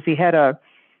cagey because he had a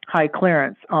high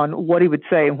clearance on what he would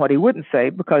say and what he wouldn't say,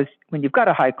 because when you've got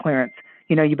a high clearance,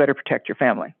 you better protect your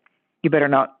family. You better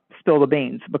not spill the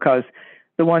beans, because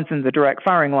the ones in the direct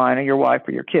firing line are your wife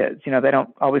or your kids. They don't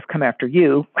always come after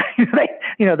you.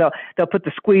 They'll put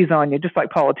the squeeze on you, just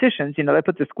like politicians. They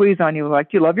put the squeeze on you like,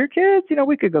 do you love your kids?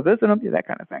 We could go visit them, that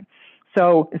kind of thing.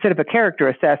 So instead of a character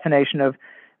assassination of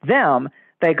them,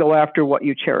 they go after what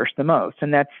you cherish the most.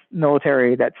 And that's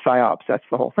military, that's psyops, that's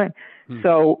the whole thing.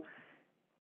 So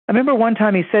I remember one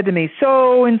time he said to me,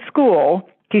 so in school,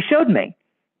 he showed me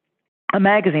a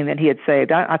magazine that he had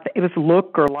saved. It was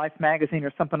Look or Life magazine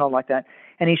or something like that.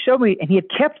 And he showed me, and he had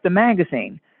kept the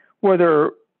magazine where there,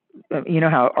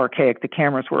 how archaic the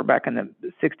cameras were back in the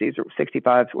 60s or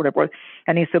 65s, whatever it was.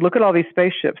 And he said, look at all these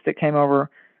spaceships that came over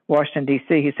Washington,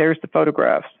 D.C. He said, here's the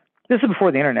photographs. This is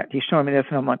before the internet. He's showing me this,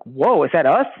 and I'm like, whoa, is that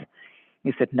us?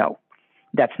 He said, no,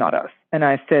 that's not us. And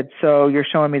I said, so you're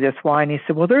showing me this, why? And he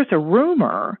said, well, there's a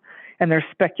rumor and there's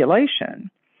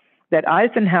speculation that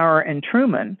Eisenhower and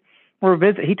Truman were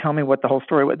he told me what the whole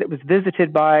story was. It was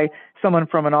visited by someone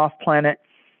from an off-planet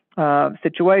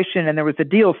situation, and there was a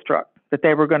deal struck that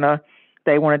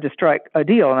they wanted to strike a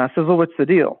deal. And I said, well, what's the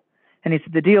deal? And he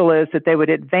said, the deal is that they would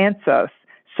advance us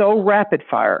so rapid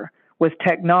fire with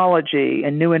technology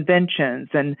and new inventions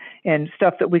and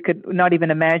stuff that we could not even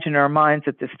imagine in our minds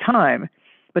at this time.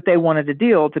 But they wanted a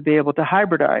deal to be able to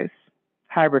hybridize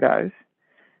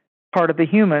part of the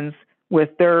humans with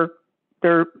their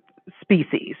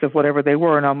species of whatever they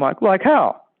were. And I'm like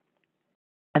how?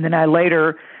 And then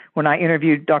when I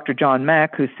interviewed Dr. John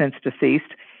Mack, who's since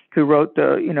deceased, who wrote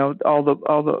all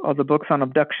the books on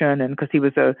abduction, and because he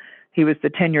was the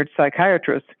tenured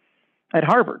psychiatrist at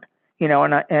Harvard,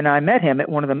 and I met him at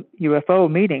one of the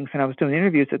UFO meetings, and I was doing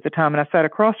interviews at the time, and I sat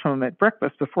across from him at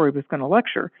breakfast before he was going to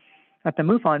lecture at the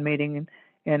MUFON meeting,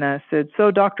 and I said,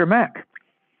 so Dr. Mack,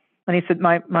 and he said,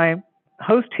 my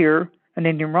host here in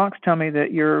Indian Rocks tell me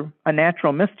that you're a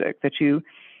natural mystic, that you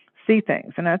see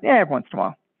things. And I said, yeah, every once in a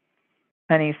while.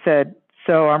 And he said,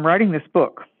 so I'm writing this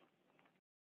book.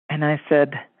 And I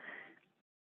said,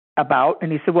 about?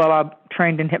 And he said, well, I'm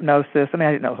trained in hypnosis. I mean,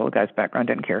 I didn't know the whole guy's background,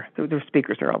 didn't care. There were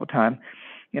speakers there all the time.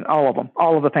 All of them,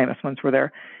 all of the famous ones were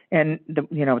there. And,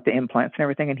 with the implants and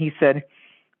everything. And he said,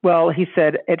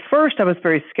 at first I was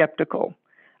very skeptical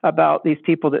about these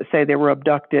people that say they were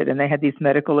abducted and they had these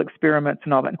medical experiments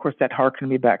and all that. And of course, that harkened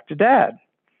me back to Dad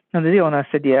and the deal. And I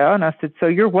said, yeah. And I said, so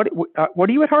you're what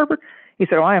are you at Harvard? He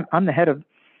said, oh, I'm the head of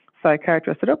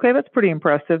psychiatry. I said, okay, that's pretty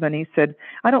impressive. And he said,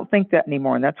 I don't think that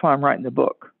anymore, and that's why I'm writing the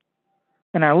book.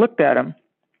 And I looked at him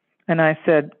and I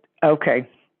said, okay,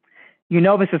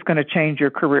 this is going to change your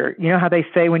career. You know how they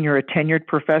say when you're a tenured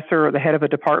professor or the head of a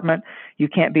department, you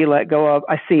can't be let go of?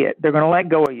 I see it. They're going to let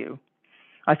go of you.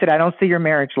 I said, I don't see your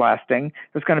marriage lasting.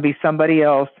 There's going to be somebody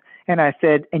else, And I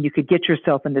said, and you could get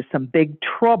yourself into some big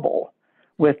trouble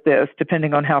with this,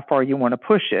 depending on how far you want to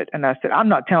push it. And I said, I'm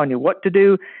not telling you what to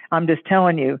do. I'm just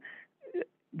telling you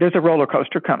there's a roller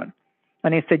coaster coming.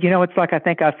 And he said, it's like, I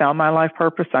think I found my life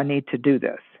purpose. I need to do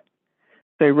this.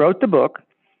 So he wrote the book.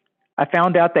 I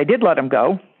found out they did let him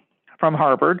go from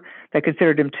Harvard. They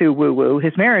considered him too woo-woo.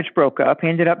 His marriage broke up. He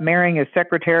ended up marrying his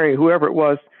secretary, whoever it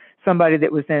was, somebody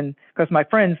that was in, because my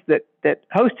friends that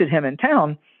hosted him in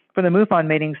town for the MUFON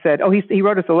meeting said, he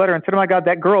wrote us a letter and said, oh my God,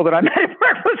 that girl that I met at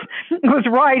breakfast was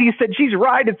right. He said, she's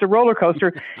right. It's a roller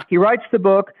coaster. He writes the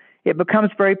book. It becomes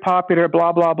very popular,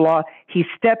 blah, blah, blah. He's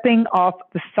stepping off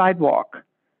the sidewalk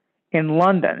in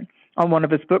London on one of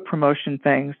his book promotion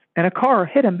things, and a car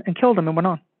hit him and killed him and went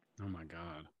on. Oh my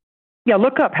God. Yeah,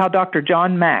 look up how Dr.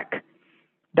 John Mack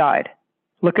died.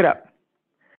 Look it up.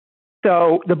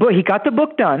 So he got the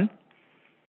book done.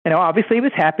 Obviously he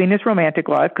was happy in his romantic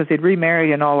life because he'd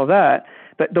remarried and all of that.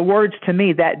 But the words to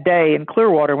me that day in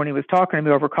Clearwater when he was talking to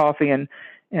me over coffee and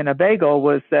a bagel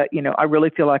was that, I really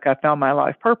feel like I found my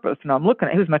life purpose. And I'm looking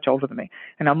at, he was much older than me.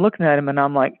 And I'm looking at him and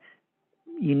I'm like,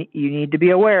 you need to be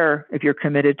aware if you're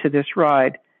committed to this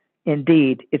ride,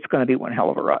 indeed, it's going to be one hell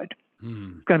of a ride.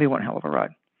 It's going to be one hell of a ride.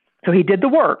 So he did the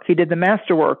work. He did the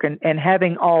master work and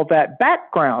having all that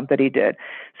background that he did.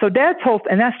 So Dad's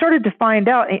and I started to find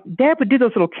out, Dad would do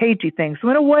those little cagey things. So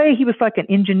in a way, he was like an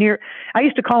engineer. I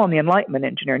used to call him the Enlightenment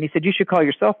engineer. And he said, you should call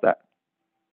yourself that.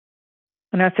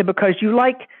 And I said, because you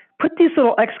put these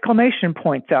little exclamation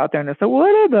points out there. And I said,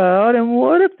 what about, and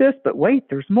what if this, but wait,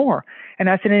 there's more. And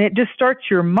I said, and it just starts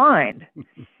your mind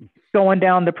going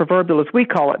down the proverbial, as we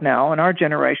call it now in our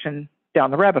generation,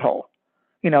 down the rabbit hole.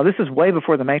 This is way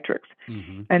before the Matrix.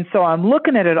 Mm-hmm. And so I'm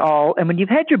looking at it all. And when you've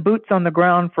had your boots on the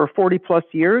ground for 40 plus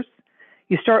years,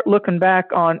 you start looking back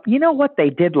on, what they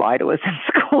did lie to us in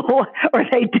school, or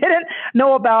they didn't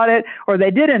know about it, or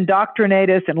they did indoctrinate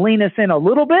us and lean us in a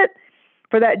little bit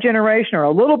for that generation or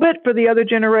a little bit for the other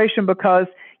generation, because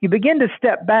you begin to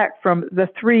step back from the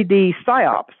 3D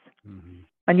psyops. Mm-hmm.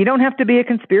 And you don't have to be a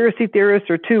conspiracy theorist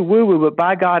or too woo-woo, but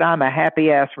by God, I'm a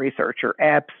happy-ass researcher.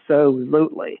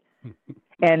 Absolutely.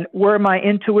 And where my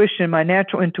intuition, my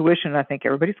natural intuition, I think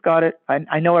everybody's got it.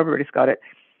 I know everybody's got it.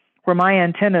 Where my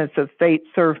antennas of fate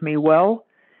serve me well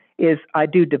is I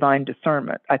do divine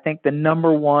discernment. I think the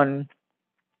number one,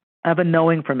 I have a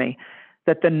knowing for me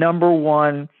that the number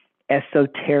one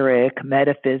esoteric,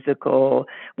 metaphysical,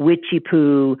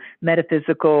 witchy-poo,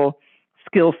 metaphysical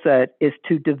skill set is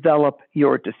to develop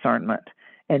your discernment.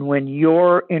 And when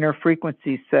your inner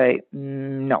frequencies say,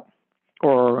 no,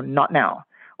 or not now,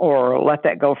 or let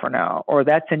that go for now, or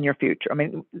that's in your future. I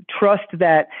mean, trust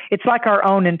that it's like our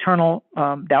own internal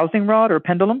dowsing rod or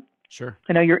pendulum. Sure.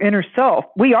 Your inner self,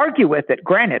 we argue with it.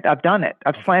 Granted, I've done it.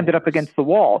 I've slammed it up against the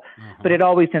wall, but it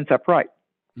always ends up right.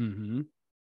 Mm-hmm.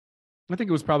 I think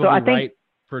it was probably right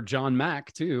for John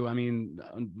Mack too. I mean,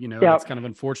 it's kind of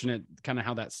unfortunate kind of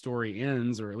how that story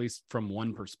ends, or at least from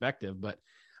one perspective, but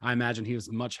I imagine he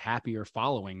was much happier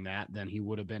following that than he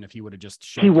would have been if he would have just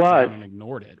shut it down and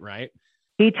ignored it, right?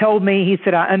 He told me, he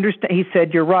said, I understand. He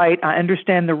said, you're right. I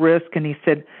understand the risk. And he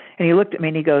said, and he looked at me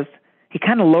and he goes, he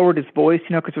kind of lowered his voice,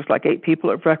 because there's like 8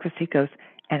 people at breakfast. He goes,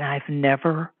 and I've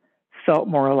never felt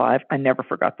more alive. I never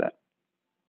forgot that.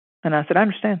 And I said, I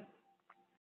understand.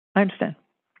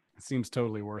 It seems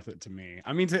totally worth it to me.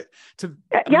 I mean,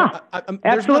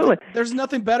 absolutely. There's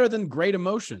nothing better than great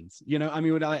emotions. When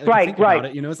I think about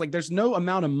it, it's like, there's no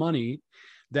amount of money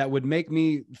that would make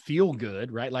me feel good,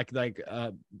 right?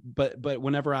 But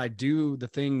whenever I do the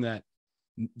thing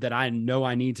that I know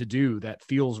I need to do, that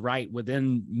feels right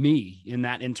within me, in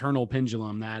that internal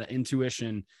pendulum, that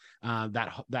intuition,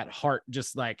 that heart,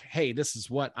 just like, hey, this is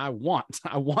what I want.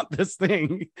 I want this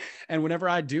thing. And whenever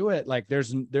I do it, like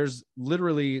there's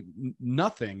literally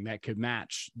nothing that could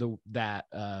match that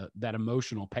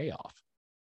emotional payoff.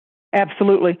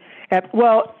 Absolutely.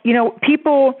 Well,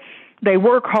 people, they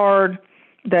work hard.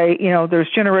 There's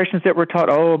generations that were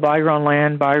taught, buy your own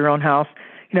land, buy your own house.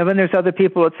 Then there's other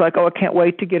people, it's like, I can't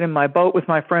wait to get in my boat with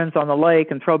my friends on the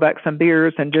lake and throw back some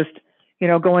beers and just,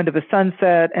 go into the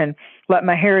sunset and let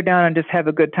my hair down and just have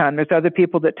a good time. There's other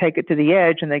people that take it to the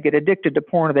edge and they get addicted to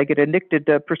porn, or they get addicted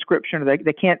to prescription, or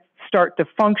they can't start to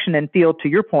function and feel, to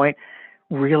your point,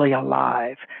 really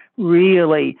alive,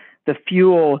 really the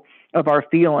fuel of our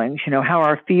feelings, how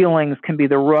our feelings can be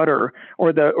the rudder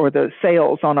or the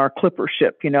sails on our clipper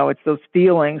ship. It's those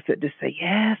feelings that just say,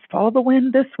 yes, follow the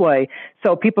wind this way.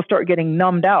 So people start getting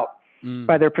numbed out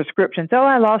by their prescriptions.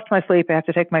 I lost my sleep. I have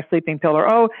to take my sleeping pill. Or,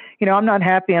 I'm not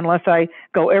happy unless I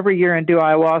go every year and do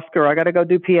ayahuasca, or I got to go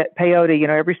do peyote,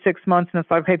 every 6 months. And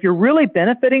it's like, hey, if you're really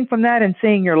benefiting from that and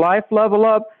seeing your life level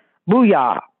up,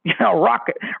 booyah,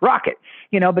 rocket,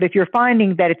 but if you're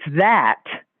finding that it's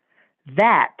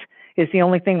that is the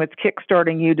only thing that's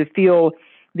kickstarting you to feel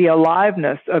the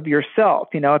aliveness of yourself.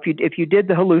 If you did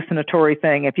the hallucinatory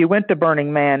thing, if you went to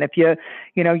Burning Man, if you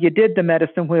did the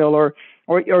medicine wheel,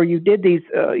 or you did these,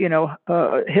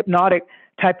 hypnotic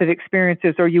type of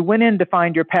experiences, or you went in to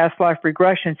find your past life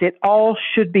regressions, it all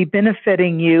should be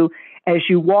benefiting you as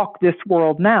you walk this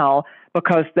world now,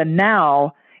 because the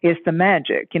now is the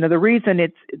magic. The reason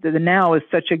the now is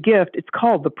such a gift, it's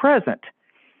called the present,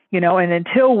 and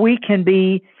until we can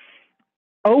be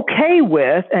okay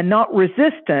with and not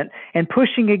resistant and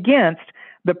pushing against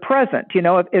the present,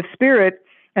 if spirit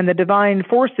and the divine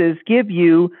forces give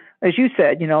you, as you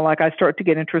said, like I start to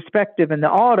get introspective in the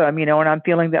autumn, and I'm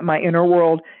feeling that my inner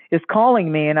world is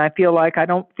calling me, and I feel like I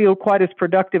don't feel quite as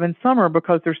productive in summer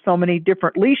because there's so many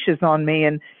different leashes on me,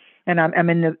 and I'm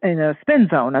in a spin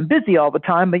zone. I'm busy all the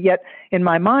time, but yet in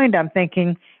my mind I'm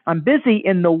thinking I'm busy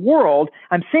in the world.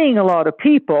 I'm seeing a lot of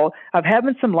people. I'm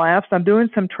having some laughs. I'm doing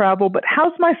some travel, but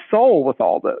how's my soul with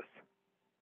all this?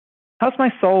 How's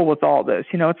my soul with all this?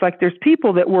 It's like there's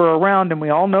people that we're around, and we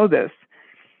all know this,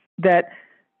 that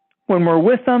when we're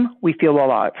with them, we feel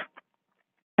alive.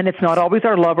 And it's not always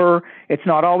our lover. It's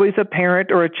not always a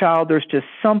parent or a child. There's just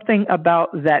something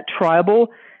about that tribal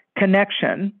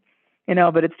connection,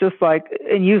 but it's just like,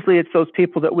 and usually it's those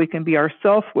people that we can be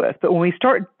ourselves with. But when we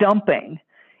start dumping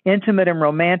intimate and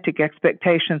romantic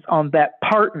expectations on that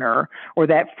partner or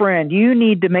that friend, you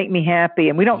need to make me happy.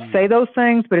 And we don't say those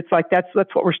things, but it's like that's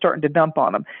what we're starting to dump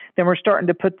on them. Then we're starting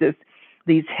to put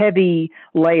these heavy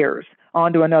layers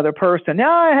onto another person.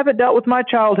 Now, I haven't dealt with my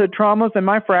childhood traumas and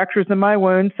my fractures and my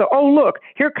wounds. So, look,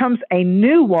 here comes a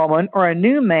new woman or a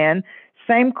new man,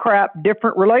 same crap,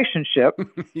 different relationship.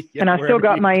 And I still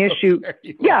got my issue.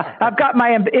 Yeah, I've got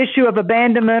my issue of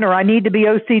abandonment, or I need to be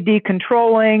OCD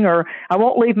controlling, or I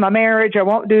won't leave my marriage. I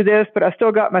won't do this, but I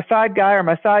still got my side guy or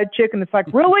my side chick. And it's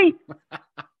like, really?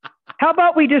 How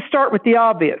about we just start with the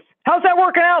obvious? How's that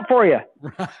working out for you?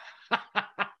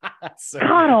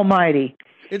 God almighty.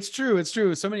 It's true. It's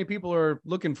true. So many people are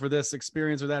looking for this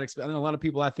experience or that experience. A lot of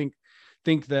people, I think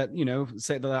that,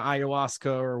 say the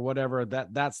ayahuasca or whatever,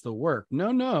 that's the work.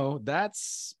 No,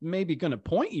 that's maybe going to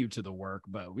point you to the work,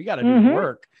 but we got to do the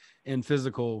work in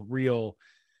physical, real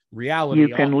reality.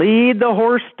 You can lead the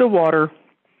horse to water.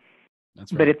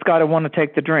 That's right. But it's got to want to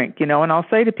take the drink, and I'll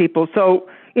say to people, so,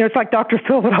 it's like Dr.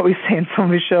 Phil would always say in some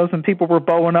of his shows, and people were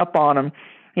bowing up on him,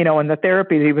 and the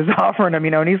therapy that he was offering him,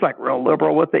 and he's like real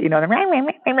liberal with it,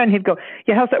 and he'd go,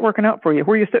 yeah, how's that working out for you?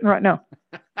 Where are you sitting right now?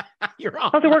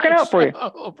 How's it working out for you?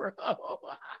 Bro.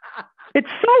 It's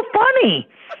so funny.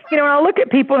 And I look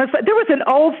at people, and it's like, there was an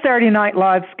old Saturday Night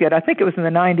Live skit. I think it was in the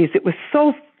 90s. It was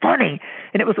so funny.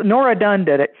 And it was Nora Dunn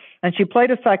did it. And she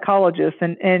played a psychologist,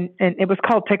 and it was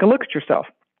called Take a Look at Yourself.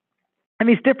 And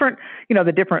these different,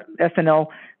 the different SNL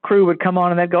crew would come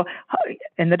on, and they'd go,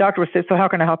 and the doctor would say, so how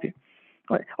can I help you?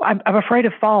 I'm afraid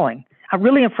of falling. I'm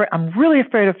really afraid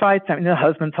of heights. I mean, the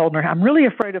husband told her, I'm really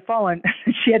afraid of falling.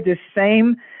 She had this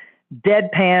same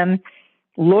deadpan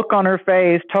look on her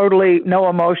face, totally no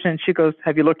emotion. She goes,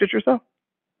 have you looked at yourself?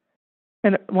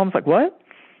 And the woman's like, what?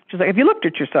 She's like, have you looked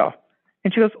at yourself?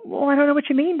 And she goes, well, I don't know what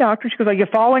you mean, doctor. She goes, are you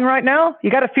falling right now?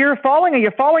 You got a fear of falling? Are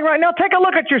you falling right now? Take a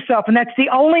look at yourself. And that's the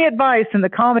only advice in the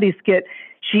comedy skit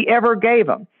she ever gave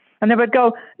them. And they would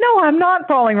go, no, I'm not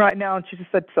falling right now. And she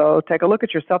just said, so take a look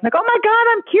at yourself. And they go, oh my God,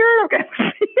 I'm cured.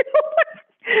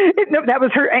 That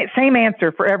was her same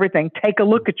answer for everything. Take a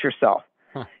look at yourself.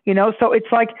 Huh. So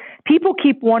it's like people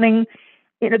keep wanting,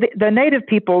 the native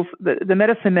peoples, the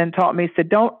medicine men taught me, said,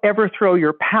 don't ever throw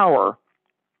your power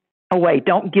away.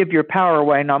 Don't give your power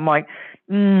away. And I'm like,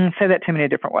 say that to me in a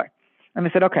different way. And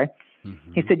I said, okay.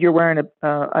 Mm-hmm. He said, you're wearing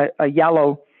a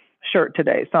yellow shirt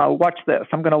today. So watch this.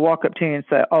 I'm going to walk up to you and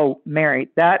say, oh, Mary,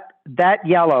 that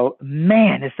yellow,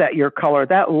 man, is that your color?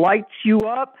 That lights you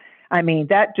up. I mean,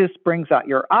 that just brings out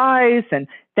your eyes, and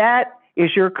that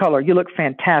is your color. You look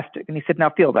fantastic. And he said,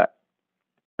 now feel that.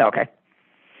 Okay.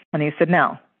 And he said,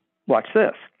 now watch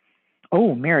this.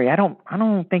 Oh, Mary, I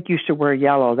don't think you should wear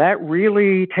yellow. That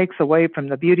really takes away from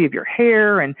the beauty of your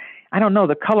hair. And I don't know,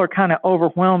 the color kind of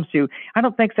overwhelms you. I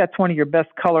don't think that's one of your best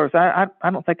colors. I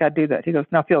don't think I'd do that. He goes,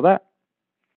 now feel that.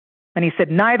 And he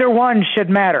said, neither one should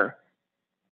matter.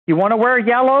 You want to wear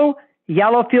yellow?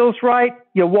 Yellow feels right.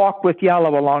 You walk with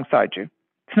yellow alongside you.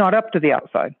 It's not up to the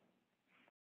outside.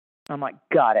 I'm like,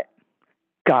 got it.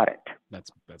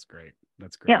 That's great.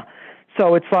 That's great. Yeah.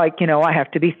 So it's like, I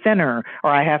have to be thinner,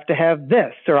 or I have to have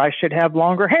this, or I should have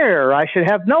longer hair, or I should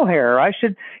have no hair, or I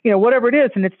should, whatever it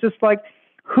is. And it's just like,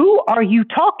 who are you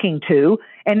talking to?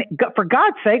 And for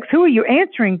God's sakes, who are you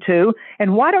answering to?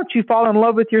 And why don't you fall in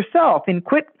love with yourself and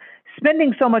quit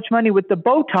spending so much money with the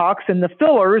Botox and the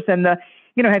fillers and the,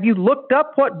 have you looked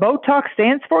up what Botox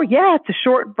stands for? Yeah, it's a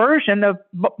short version of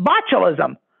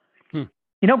botulism.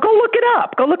 Go look it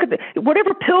up. Go look at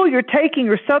whatever pill you're taking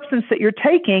or substance that you're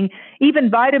taking, even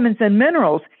vitamins and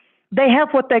minerals, they have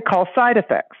what they call side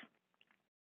effects.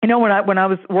 When I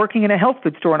was working in a health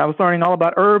food store and I was learning all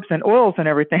about herbs and oils and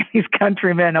everything, these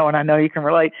countrymen, and I know you can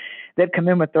relate, they'd come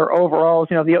in with their overalls,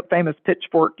 the famous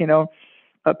pitchfork,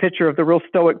 a picture of the real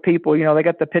stoic people, they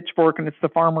got the pitchfork and it's the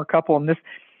farmer couple. And it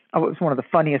was one of the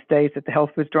funniest days at the health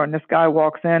food store. And this guy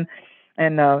walks in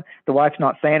and the wife's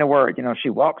not saying a word. She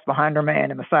walks behind her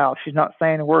man in the South. She's not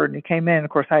saying a word. And he came in. And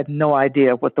of course, I had no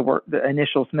idea what the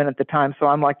initials meant at the time. So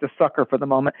I'm like the sucker for the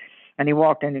moment. And he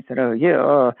walked in and he said, oh,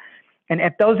 yeah. And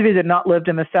if those of you that have not lived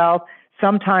in the South,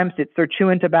 sometimes they're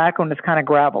chewing tobacco and it's kind of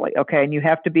gravelly, okay? And you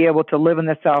have to be able to live in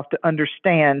the South to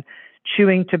understand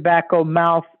chewing tobacco,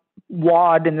 mouth,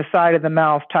 wad in the side of the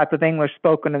mouth type of English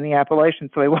spoken in the Appalachian.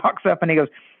 So he walks up and he goes,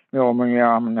 oh, yeah,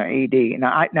 I'm in the ED.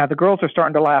 Now the girls are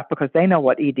starting to laugh because they know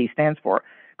what ED stands for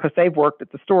because they've worked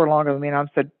at the store longer than me. And I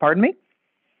said, pardon me?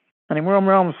 And he went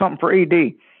around with something for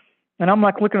ED. And I'm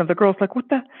like looking at the girls like, what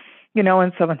the?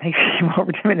 And so when they came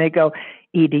over to me and they go,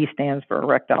 ED stands for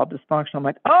erectile dysfunction. I'm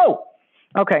like, oh,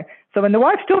 okay. So when the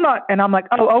wife's still not, and I'm like,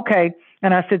 oh, okay.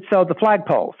 And I said, so the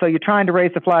flagpole. So you're trying to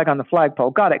raise the flag on the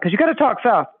flagpole. Got it. Because you got to talk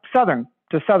Southern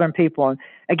to Southern people. And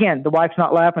again, the wife's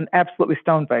not laughing, absolutely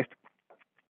stone-faced.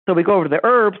 So we go over to the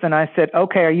herbs and I said,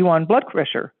 okay, are you on blood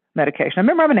pressure medication? I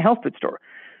remember I'm in a health food store.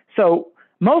 So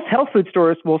most health food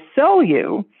stores will sell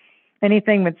you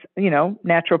anything that's,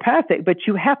 naturopathic, but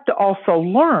you have to also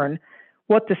learn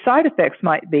what the side effects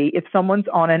might be if someone's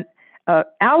on an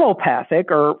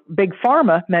allopathic or big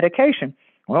pharma medication.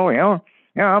 Well,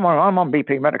 I'm on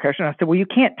BP medication. I said, well, you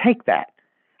can't take that.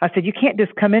 I said, you can't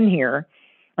just come in here.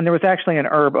 And there was actually an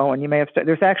herb, Owen, you may have said,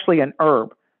 there's actually an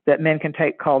herb that men can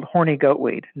take called horny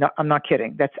goatweed. No, I'm not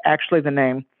kidding. That's actually the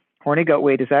name. Horny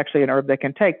goatweed is actually an herb they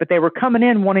can take. But they were coming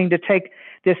in wanting to take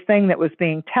this thing that was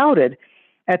being touted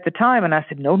at the time. And I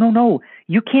said, no,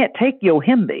 you can't take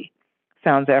Yohimbe.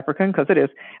 Sounds African because it is.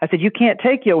 I said, you can't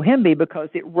take Yohimbe because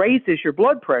it raises your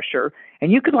blood pressure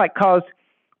and you could cause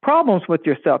problems with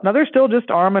yourself. Now they're still just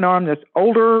arm in arm, this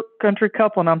older country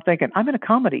couple. And I'm thinking, I'm in a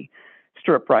comedy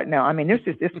strip right now. I mean, there's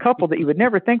this couple that you would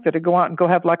never think that would go out and go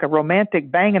have a romantic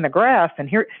bang in the grass and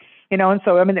here, and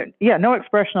so, no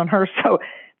expression on her. So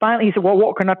finally he said, well,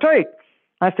 what can I take?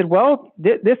 I said, well,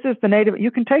 this is the native. You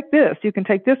can take this. You can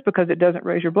take this because it doesn't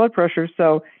raise your blood pressure.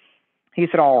 So he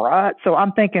said, all right. So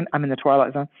I'm thinking, I'm in the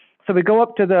twilight zone. So we go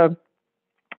up to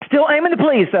still aiming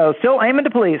to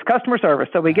please, customer service.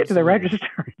 So we get to the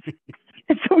register.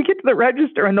 And so we get to the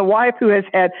register and the wife who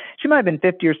she might have been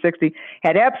 50 or 60,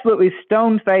 had absolutely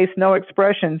stone face, no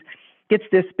expressions, gets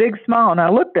this big smile. And I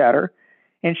looked at her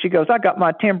and she goes, I got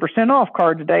my 10% off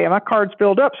card today and my card's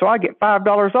filled up. So I get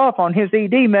 $5 off on his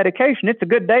ED medication. It's a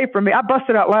good day for me. I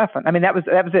busted out laughing. I mean, that was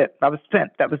it. I was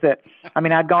spent. That was it. I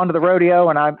mean, I'd gone to the rodeo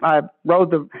and I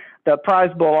rode the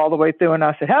prize bull all the way through and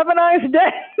I said, have a nice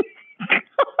day.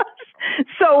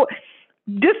 So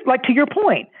just to your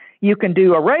point, you can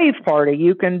do a rave party.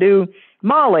 You can do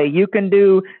Molly. You can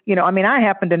do, I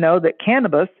happen to know that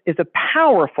cannabis is a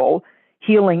powerful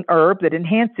healing herb that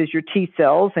enhances your T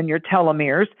cells and your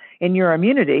telomeres and your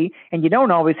immunity. And you don't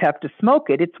always have to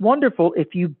smoke it. It's wonderful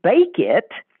if you bake it.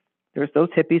 There's those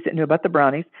hippies that knew about the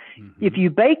brownies. Mm-hmm. If you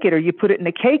bake it or you put it in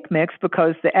a cake mix,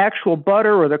 because the actual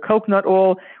butter or the coconut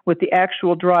oil with the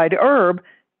actual dried herb,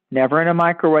 never in a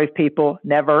microwave, people,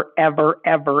 never, ever,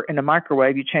 ever in a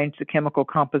microwave. You change the chemical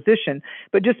composition,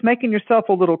 but just making yourself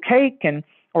a little cake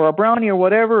or a brownie or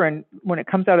whatever. And when it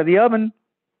comes out of the oven,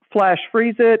 flash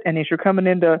freeze it. And as you're coming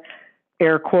into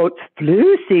air quotes,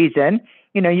 flu season,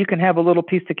 you can have a little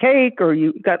piece of cake, or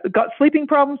you got sleeping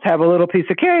problems, have a little piece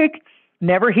of cake,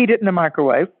 never heat it in the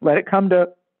microwave, let it come to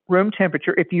room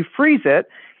temperature. If you freeze it,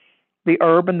 the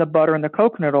herb and the butter and the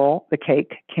coconut oil, the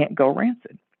cake can't go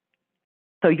rancid.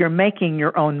 So you're making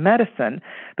your own medicine,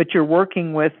 but you're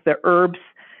working with the herb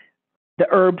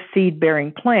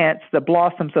seed-bearing plants, the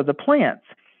blossoms of the plants.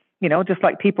 Just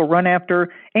like people run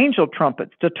after angel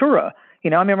trumpets, datura. I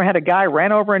remember I had a guy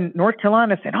ran over in North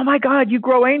Carolina saying, oh my God, you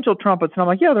grow angel trumpets. And I'm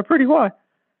like, yeah, they're pretty why?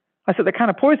 I said, they're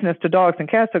kind of poisonous to dogs and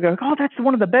cats. I go, oh, that's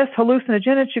one of the best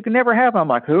hallucinogenics you can never have. I'm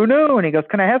like, who knew? And he goes,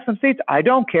 can I have some seeds? I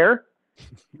don't care.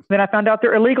 Then I found out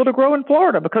they're illegal to grow in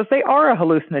Florida because they are a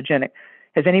hallucinogenic.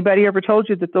 Has anybody ever told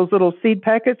you that those little seed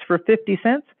packets for 50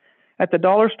 cents at the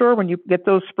dollar store, when you get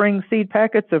those spring seed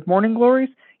packets of morning glories,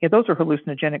 Yeah, those are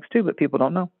hallucinogenics too, but people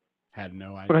don't know. Had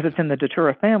no idea. Because it's in the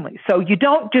datura family. So you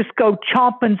don't just go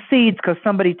chomping seeds because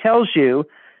somebody tells you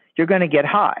you're going to get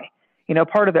high.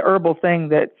 Part of the herbal thing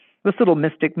that this little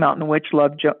mystic mountain witch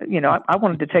loved, I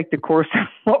wanted to take the course,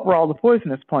 what were all the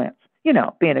poisonous plants?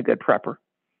 Being a good prepper.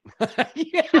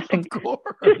 Yeah, just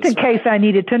in case I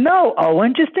needed to know,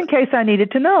 Owen, just in case I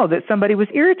needed to know that somebody was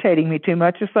irritating me too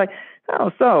much. It's like,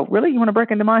 oh, so really? You want to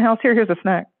break into my house? Here's a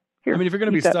snack. Here, I mean, if you're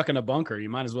going to be stuck in a bunker, you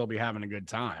might as well be having a good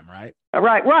time, right?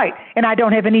 Right. And I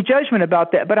don't have any judgment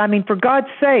about that. But I mean, for God's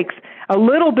sakes, a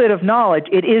little bit of knowledge,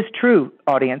 it is true,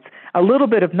 audience, a little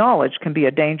bit of knowledge can be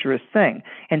a dangerous thing.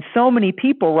 And so many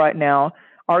people right now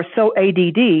are so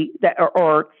ADD that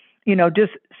or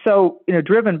just so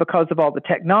driven because of all the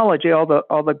technology, all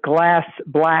the glass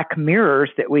black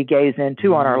mirrors that we gaze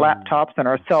into on our laptops and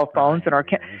our cell phones and our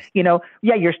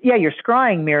your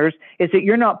scrying mirrors is that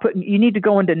you need to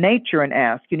go into nature and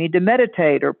ask. You need to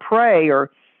meditate or pray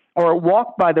or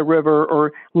walk by the river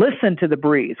or listen to the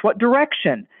breeze. What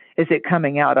direction is it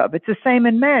coming out of? It's the same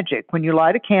in magic. When you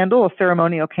light a candle, a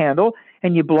ceremonial candle,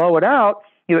 and you blow it out,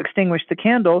 you extinguish the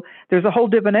candle, there's a whole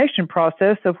divination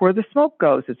process of where the smoke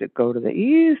goes. Does it go to the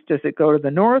east? Does it go to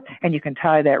the north? And you can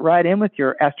tie that right in with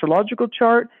your astrological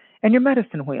chart and your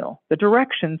medicine wheel. The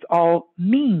directions all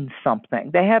mean something.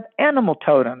 They have animal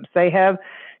totems. They have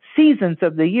seasons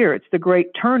of the year. It's the great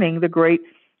turning, the great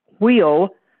wheel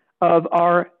of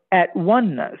our at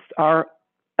oneness, our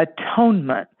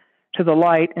atonement to the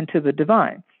light and to the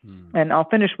divine. And I'll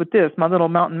finish with this. My little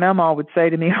mountain mama would say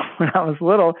to me when I was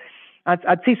little,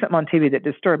 I'd see something on TV that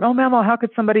disturbed me. Oh, Mama, how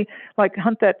could somebody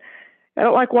hunt that? I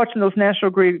don't like watching those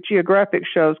National Geographic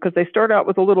shows because they start out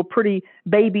with the little pretty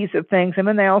babies of things, and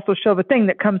then they also show the thing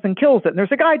that comes and kills it. And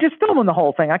there's a guy just filming the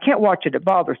whole thing. I can't watch it. It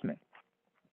bothers me.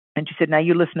 And she said, now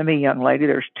you listen to me, young lady.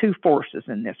 There's two forces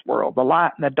in this world, the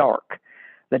light and the dark,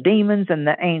 the demons and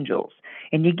the angels.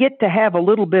 And you get to have a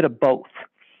little bit of both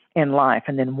in life.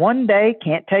 And then one day,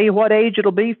 can't tell you what age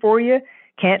it'll be for you,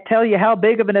 can't tell you how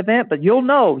big of an event, but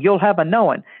you'll have a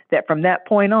knowing that from that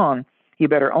point on, you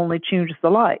better only choose the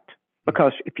light.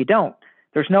 Because if you don't,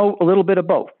 there's a little bit of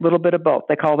both.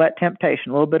 They call that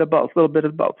temptation, a little bit of both.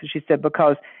 And she said,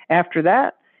 because after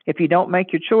that, if you don't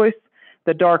make your choice,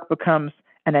 the dark becomes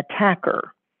an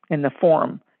attacker in the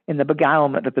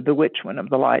beguilement of the bewitchment of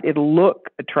the light. It'll look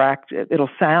attractive. It'll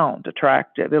sound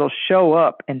attractive. It'll show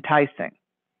up enticing.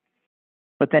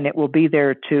 But then it will be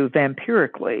there to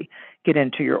vampirically get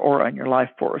into your aura and your life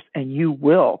force, and you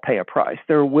will pay a price.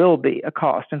 There will be a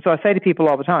cost. And so I say to people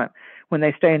all the time, when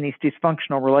they stay in these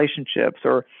dysfunctional relationships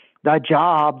or the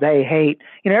job they hate,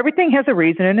 everything has a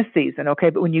reason and a season,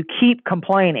 okay? But when you keep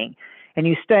complaining and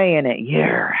you stay in it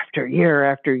year after year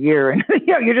after year, and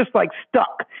you're just like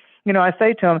stuck, I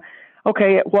say to them,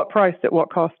 okay, at what price, at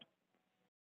what cost?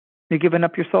 You're giving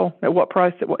up your soul? At what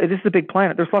price? This is a big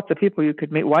planet. There's lots of people you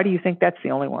could meet. Why do you think that's the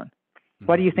only one?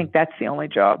 Why do you think that's the only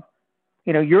job?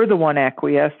 You're the one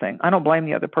acquiescing. I don't blame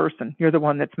the other person. You're the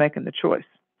one that's making the choice.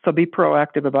 So be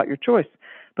proactive about your choice,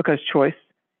 because choice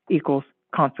equals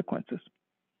consequences.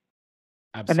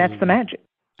 Absolutely. And that's the magic.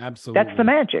 Absolutely. That's the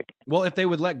magic. Well, if they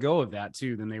would let go of that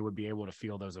too, then they would be able to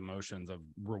feel those emotions of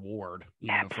reward,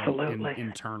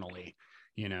 internally.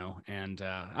 And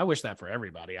I wish that for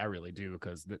everybody. I really do,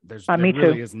 because there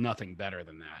really is nothing better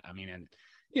than that. I mean, and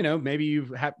maybe you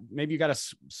got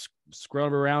to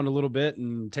scrub around a little bit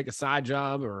and take a side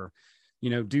job or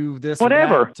do this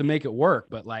whatever or that to make it work,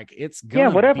 but it's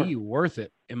gonna be worth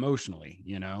it emotionally,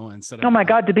 instead of, oh my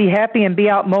God, to be happy and be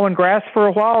out mowing grass for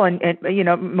a while and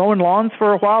mowing lawns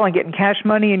for a while and getting cash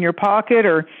money in your pocket,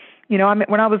 or I mean,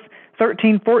 when I was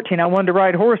 13, 14, I wanted to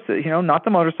ride horses, not the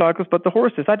motorcycles, but the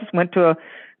horses. I just went to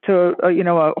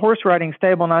a horse riding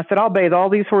stable, and I said, I'll bathe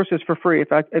all these horses for free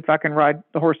if I can ride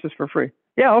the horses for free.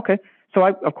 Yeah, okay. So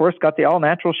I, of course, got the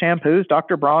all-natural shampoos,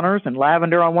 Dr. Bronner's, and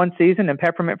lavender on one season and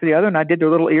peppermint for the other, and I did their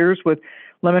little ears with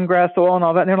lemongrass oil and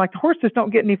all that. And they're like, the horses don't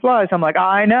get any flies. I'm like,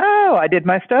 I know. I did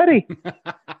my study.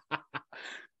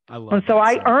 I love and so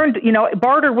I earned,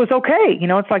 barter was okay.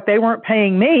 It's like they weren't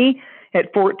paying me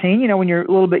at 14, when you're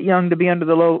a little bit young to be under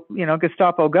the low,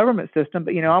 Gestapo government system.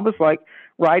 But, I was like,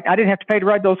 right, I didn't have to pay to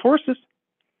ride those horses.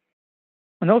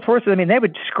 And those horses, I mean, they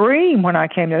would scream when I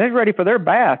came there. They're ready for their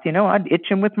bath. I'd itch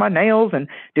them with my nails and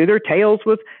do their tails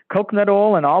with coconut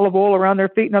oil and olive oil around their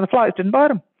feet. Now, the flies didn't bite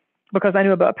them because I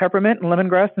knew about peppermint and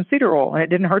lemongrass and cedar oil, and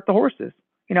it didn't hurt the horses.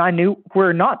 I knew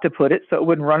where not to put it so it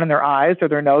wouldn't run in their eyes or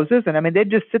their noses. And, I mean, they'd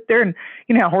just sit there, and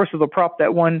how horses will prop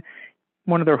that one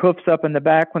of their hoofs up in the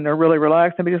back when they're really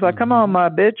relaxed and be just like, come on, my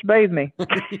bitch, bathe me.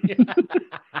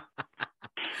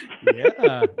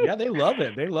 Yeah, they love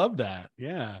it. They love that.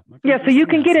 Yeah. Yeah, so you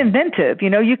can get inventive.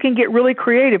 You can get really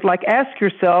creative. Like, ask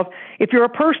yourself, if you're a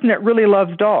person that really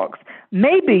loves dogs,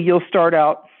 maybe you'll start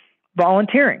out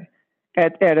volunteering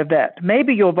at a vet.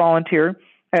 Maybe you'll volunteer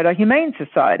at a humane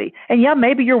society. And yeah,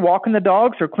 maybe you're walking the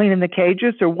dogs or cleaning the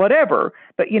cages or whatever.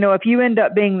 But if you end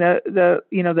up being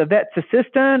the vet's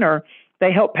assistant, or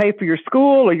they help pay for your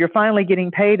school, or you're finally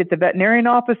getting paid at the veterinarian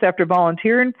office after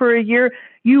volunteering for a year,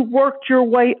 you worked your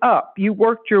way up. You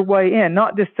worked your way in,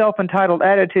 not this self-entitled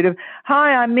attitude of,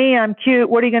 hi, I'm me, I'm cute.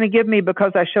 What are you going to give me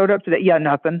because I showed up today? Yeah,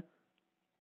 nothing.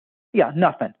 Yeah,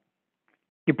 nothing.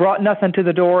 You brought nothing to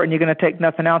the door, and you're going to take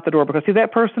nothing out the door, because see,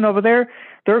 that person over there,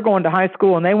 they're going to high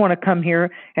school and they want to come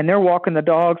here and they're walking the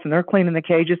dogs and they're cleaning the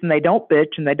cages, and they don't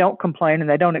bitch and they don't complain and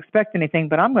they don't expect anything,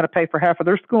 but I'm going to pay for half of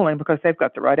their schooling because they've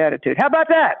got the right attitude. How about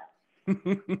that?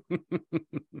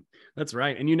 That's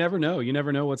right. And you never know. You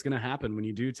never know what's going to happen when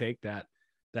you do take that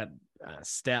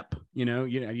step. You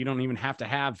don't even have to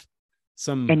have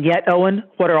some. And yet, Owen,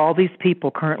 what are all these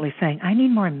people currently saying? I need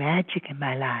more magic in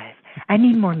my life. I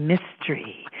need more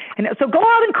mystery. And so go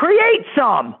out and create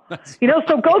some.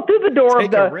 So go through the door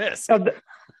Take a risk.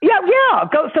 Yeah.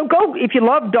 Go. If you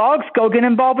love dogs, go get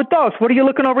involved with dogs. What are you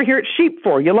looking over here at sheep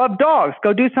for? You love dogs.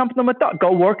 Go do something with dogs.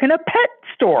 Go work in a pet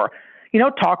store.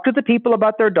 Talk to the people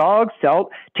about their dogs.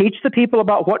 Teach the people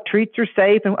about what treats are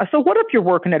safe. And so what if you're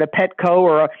working at a Petco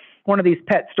or one of these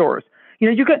pet stores?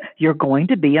 You're going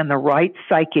to be on the right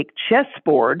psychic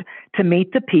chessboard to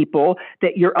meet the people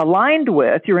that you're aligned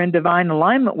with, you're in divine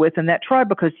alignment with in that tribe,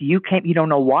 because you don't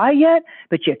know why yet,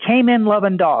 but you came in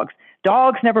loving dogs.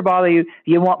 Dogs never bother you.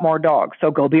 You want more dogs. So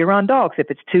go be around dogs.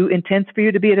 If it's too intense for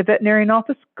you to be at a veterinarian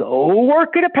office, go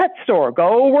work at a pet store.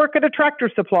 Go work at a Tractor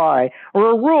Supply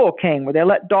or a Rural King, where they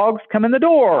let dogs come in the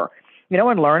door,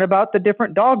 and learn about the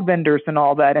different dog vendors and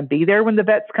all that, and be there when the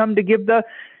vets come to give the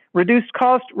reduced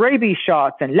cost rabies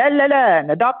shots and and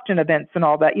adoption events and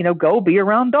all that. Go be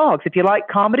around dogs. If you like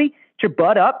comedy, get your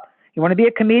butt up. You want to be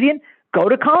a comedian? Go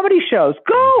to comedy shows.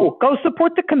 Go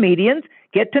support the comedians.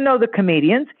 Get to know the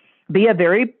comedians. Be a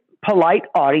very polite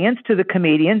audience to the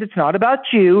comedians. It's not about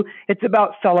you. It's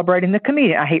about celebrating the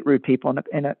comedian. I hate rude people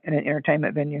in an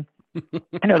entertainment venue.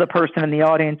 I know the person in the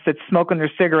audience that's smoking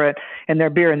their cigarette and their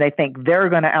beer, and they think they're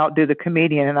going to outdo the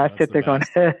comedian. And I sit there going,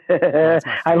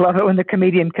 I love it when the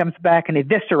comedian comes back and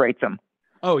eviscerates them.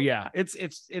 Oh yeah.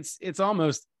 It's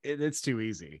almost, it's too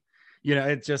easy.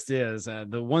 It just is.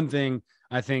 The one thing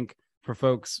I think for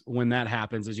folks when that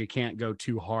happens is you can't go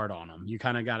too hard on them. You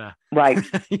kind of gotta, right.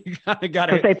 You kind of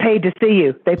gotta, because they paid to see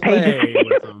you. They paid to see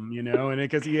with them, and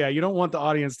because you don't want the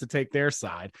audience to take their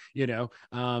side, and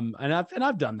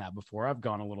I've done that before. I've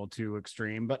gone a little too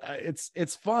extreme, but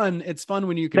it's fun. It's fun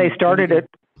when you can. They started it.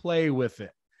 Play with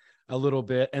it a little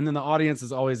bit, and then the audience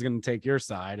is always going to take your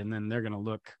side, and then they're going to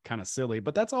look kind of silly,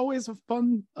 but that's always a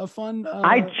fun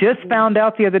I just found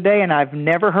out the other day, and I've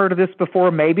never heard of this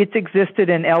before. Maybe it's existed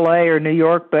in LA or New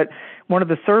York, but one of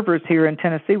the servers here in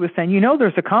Tennessee was saying,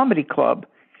 there's a comedy club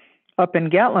up in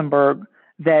Gatlinburg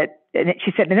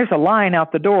she said, and there's a line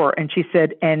out the door, and she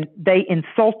said, and they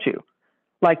insult you.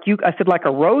 I said, like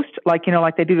a roast, like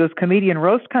they do those comedian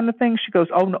roast kind of things. She goes,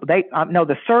 oh no, no,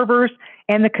 the servers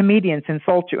and the comedians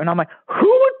insult you. And I'm like, who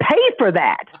would pay for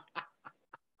that?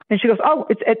 And she goes, oh,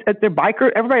 it's they're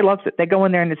biker. Everybody loves it. They go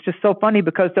in there, and it's just so funny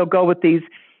because they'll go with these,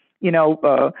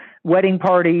 wedding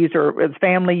parties or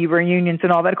family reunions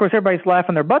and all that. Of course, everybody's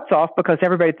laughing their butts off because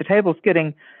everybody at the table is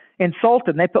getting insulted.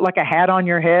 And they put like a hat on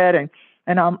your head,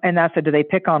 and I said, do they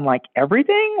pick on like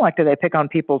everything? Like, do they pick on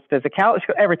people's physicality? She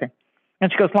goes, everything.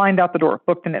 And she goes, lined out the door,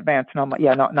 booked in advance. And I'm like,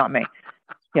 yeah, not me.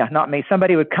 Yeah, not me.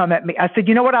 Somebody would come at me. I said,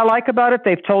 you know what I like about it?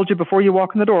 They've told you before you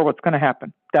walk in the door what's going to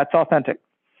happen. That's authentic.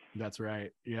 That's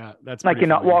right. Yeah, that's like you're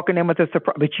not walking in with a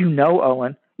surprise. But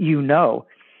Owen,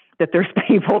 that there's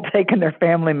people taking their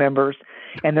family members,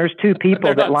 and there's two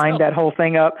people that lined that whole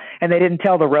thing up, and they didn't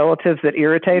tell the relatives that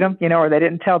irritate them, or they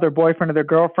didn't tell their boyfriend or their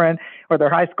girlfriend or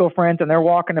their high school friends, and they're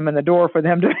walking them in the door for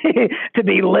them to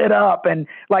be lit up, and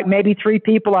like maybe 3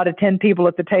 people out of 10 people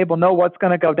at the table know what's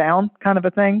going to go down, kind of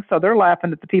a thing. So they're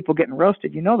laughing at the people getting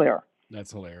roasted. They are.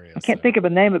 That's hilarious. I can't think of a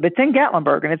name, but it's in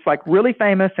Gatlinburg, and it's like really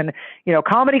famous, and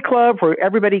comedy club where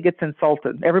everybody gets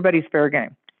insulted. Everybody's fair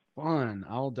game. Fun.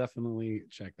 I'll definitely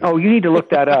check that. Oh, you need to look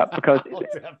that up because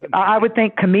I would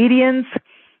think comedians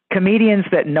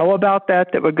that know about that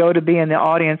would go to be in the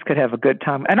audience could have a good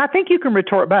time. And I think you can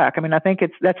retort back. I mean, I think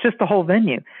that's just the whole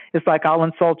venue. It's like, I'll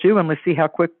insult you and let's see how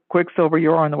quicksilver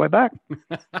you are on the way back.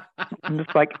 I'm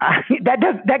just like,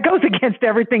 that goes against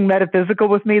everything metaphysical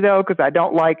with me though, because I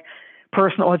don't like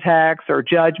personal attacks or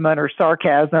judgment or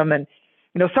sarcasm. And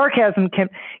Sarcasm can,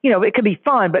 it can be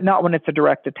fun, but not when it's a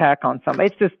direct attack on somebody.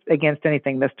 It's just against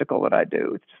anything mystical that I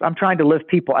do. I'm trying to lift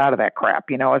people out of that crap.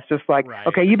 It's just like, right.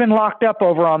 Okay, you've been locked up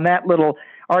over on that little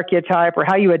archetype or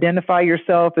how you identify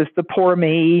yourself as the poor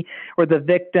me or the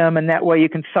victim. And that way you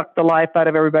can suck the life out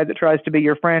of everybody that tries to be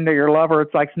your friend or your lover.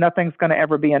 It's like nothing's going to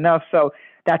ever be enough. So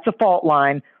that's a fault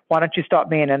line. Why don't you stop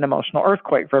being an emotional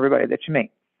earthquake for everybody that you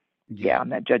meet? Yeah, I'm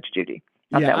that Judge Judy.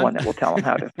 I'm that one that will tell them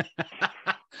how to.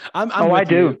 I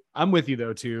do. I'm with you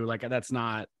though too. Like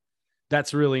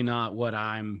that's really not what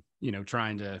I'm,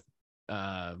 trying to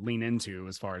lean into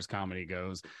as far as comedy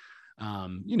goes.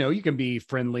 You can be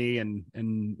friendly and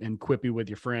quippy with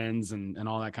your friends and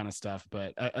all that kind of stuff.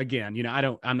 But again,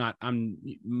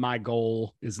 my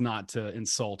goal is not to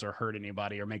insult or hurt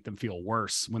anybody or make them feel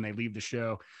worse when they leave the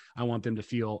show. I want them to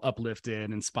feel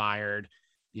uplifted, inspired,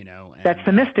 and, that's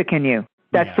the mystic in you.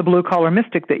 That's the blue collar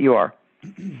mystic that you are.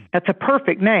 That's a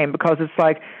perfect name because it's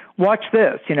like, watch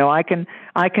this, I can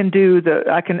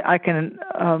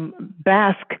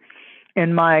bask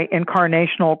in my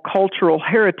incarnational cultural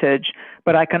heritage,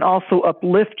 but I can also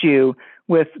uplift you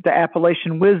with the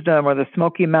Appalachian wisdom or the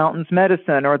Smoky Mountains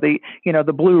medicine or the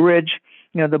Blue Ridge,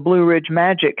 the Blue Ridge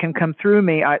magic can come through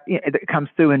me. It comes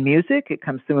through in music. It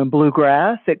comes through in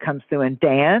bluegrass. It comes through in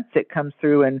dance. It comes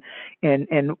through in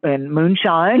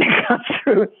moonshine. It comes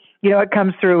through, it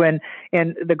comes through in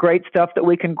the great stuff that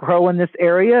we can grow in this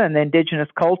area and the indigenous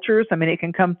cultures. I mean, it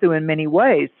can come through in many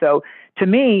ways. So to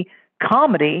me,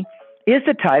 comedy is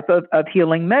a type of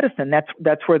healing medicine.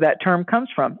 That's where that term comes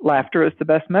from. Laughter is the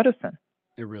best medicine.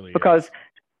 It really because is.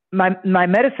 My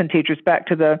medicine teachers, back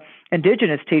to the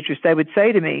indigenous teachers, they would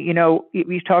say to me,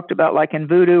 you talked about like in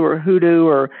voodoo or hoodoo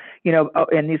or,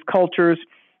 in these cultures,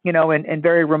 in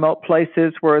very remote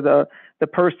places where the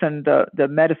person, the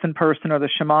medicine person or the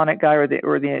shamanic guy or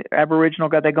the Aboriginal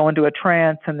guy, they go into a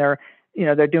trance and they're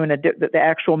doing the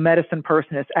actual medicine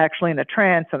person is actually in a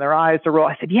trance and their eyes are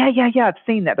rolled. I said, yeah, I've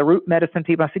seen that. The root medicine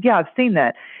people, I said, yeah, I've seen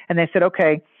that. And they said,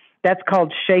 okay, that's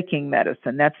called shaking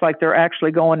medicine. That's like they're actually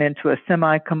going into a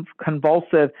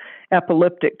semi-convulsive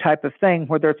epileptic type of thing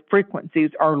where their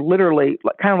frequencies are literally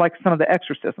kind of like some of the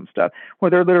exorcism stuff, where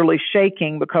they're literally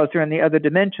shaking because they're in the other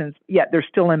dimensions, yet they're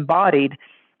still embodied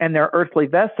in their earthly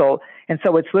vessel. And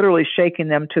so it's literally shaking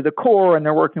them to the core, and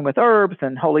they're working with herbs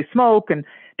and holy smoke and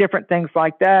different things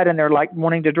like that. And they're like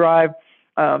wanting to drive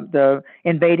the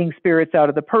invading spirits out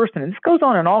of the person. And this goes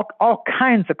on in all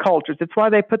kinds of cultures. It's why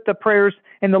they put the prayers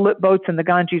in the lit boats in the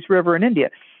Ganges River in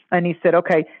India. And he said,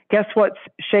 okay, guess what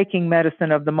shaking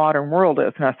medicine of the modern world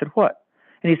is? And I said, what?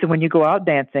 And he said, when you go out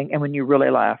dancing and when you really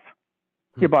laugh,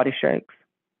 your body shakes.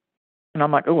 And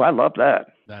I'm like, oh, I love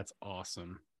that. That's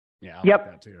awesome. Yeah, I like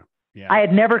that too. Yeah. I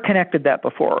had never connected that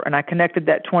before, and I connected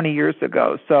that 20 years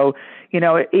ago. So,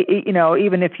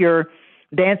 even if you're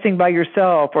dancing by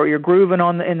yourself or you're grooving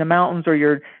in the mountains or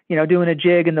you're, doing a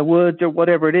jig in the woods or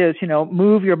whatever it is,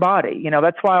 move your body.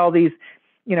 That's why all these,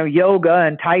 yoga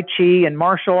and Tai Chi and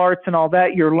martial arts and all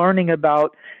that, you're learning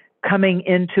about coming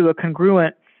into a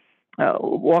congruent,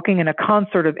 walking in a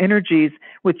concert of energies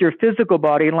with your physical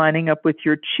body lining up with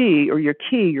your chi or your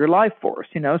ki, your life force,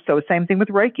 So same thing with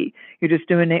Reiki. You're just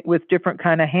doing it with different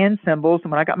kind of hand symbols.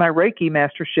 And when I got my Reiki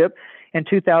mastership in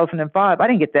 2005, I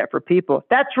didn't get that for people.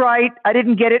 That's right. I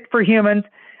didn't get it for humans.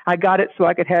 I got it so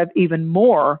I could have even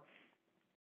more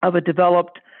of a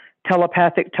developed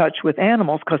telepathic touch with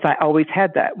animals, because I always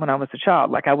had that when I was a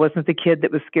child. Like I wasn't the kid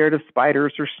that was scared of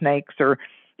spiders or snakes or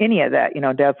any of that.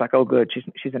 Dad's like, oh, good,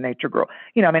 she's a nature girl.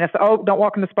 I said, oh, don't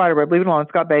walk in the spider web. Leave it alone.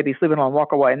 It's got babies. Leave it alone.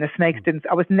 Walk away. And the snakes didn't.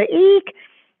 I was in the eek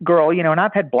girl, and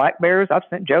I've had black bears. I've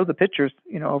sent Joe the pictures,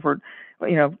 over,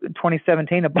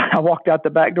 2017. I walked out the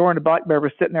back door and the black bear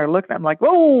was sitting there looking. I'm like,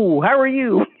 whoa, how are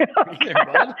you?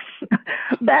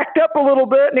 Backed up a little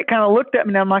bit, and it kind of looked at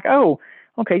me, and I'm like, oh,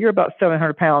 okay, you're about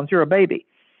 700 pounds. You're a baby.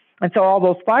 And so all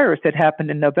those fires had happened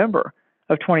in November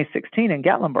of 2016 in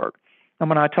Gatlinburg. And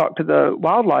when I talked to the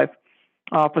wildlife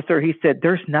officer, he said,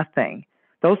 there's nothing.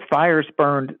 Those fires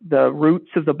burned the roots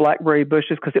of the blackberry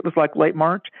bushes because it was like late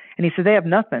March. And he said, they have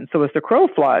nothing. So as the crow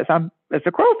flies, I'm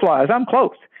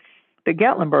close to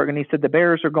Gatlinburg. And he said, the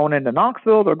bears are going into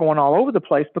Knoxville. They're going all over the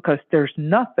place because there's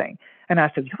nothing. And I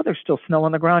said, there's still snow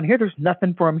on the ground here. There's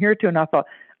nothing for them here too. And I thought,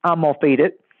 I'm going to feed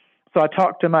it. So I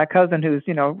talked to my cousin who's,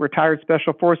 retired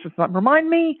Special Forces. Like, remind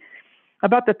me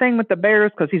about the thing with the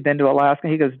bears, because he's been to Alaska.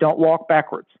 He goes, don't walk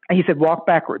backwards. And he said, walk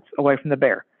backwards away from the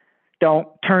bear. Don't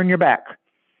turn your back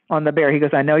on the bear. He goes,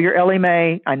 I know you're Ellie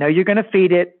Mae. I know you're going to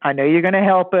feed it. I know you're going to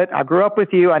help it. I grew up with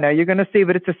you. I know you're going to see,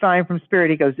 but it's a sign from spirit.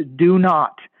 He goes, do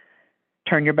not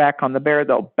turn your back on the bear.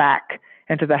 They'll back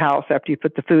into the house after you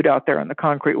put the food out there on the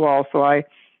concrete wall. So I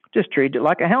just treated it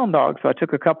like a hound dog. So I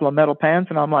took a couple of metal pans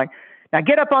and I'm like, now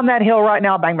get up on that hill right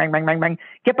now. Bang, bang, bang, bang, bang.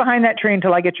 Get behind that tree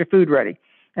until I get your food ready.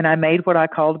 And I made what I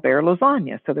called bear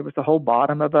lasagna. So there was the whole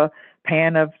bottom of a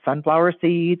pan of sunflower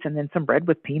seeds and then some bread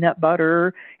with peanut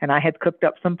butter. And I had cooked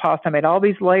up some pasta. I made all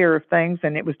these layer of things,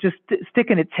 and it was just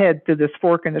sticking its head through this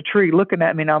fork in the tree looking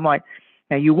at me. And I'm like,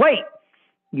 now you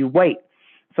wait.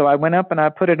 So I went up and I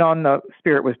put it on, the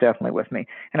spirit was definitely with me.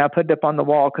 And I put it up on the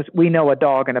wall because we know a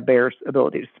dog and a bear's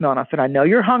ability to smell. And I said, I know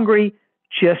you're hungry.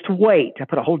 Just wait. I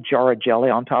put a whole jar of jelly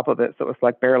on top of it. So it was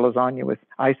like bear lasagna with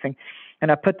icing.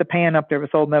 And I put the pan up there,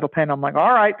 this old metal pan. I'm like,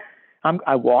 all right.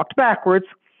 I walked backwards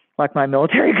like my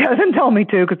military cousin told me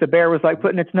to, because the bear was like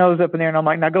putting its nose up in there. And I'm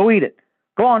like, now go eat it.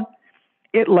 Go on.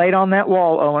 It laid on that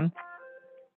wall, Owen,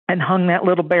 and hung that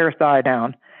little bear thigh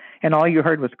down. And all you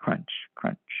heard was crunch,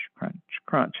 crunch, crunch,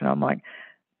 crunch. And I'm like,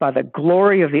 by the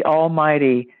glory of the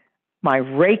Almighty, my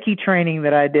Reiki training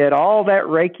that I did, all that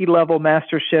Reiki level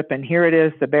mastership, and here it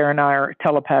is, the bear and I are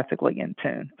telepathically in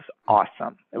tune. It was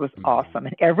awesome. It was awesome.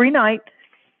 And every night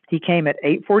he came at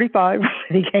 8:45.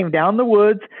 He came down the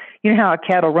woods. You know how a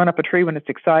cat will run up a tree when it's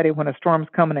excited, when a storm's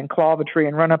coming, and claw a tree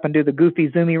and run up and do the goofy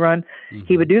zoomy run? Mm-hmm.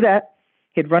 He would do that.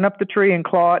 He'd run up the tree and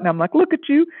claw it. And I'm like, look at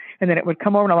you. And then it would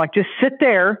come over and I'm like, just sit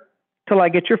there till I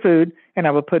get your food. And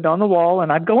I would put it on the wall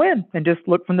and I'd go in and just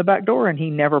look from the back door. And he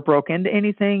never broke into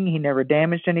anything. He never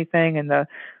damaged anything. And the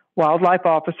wildlife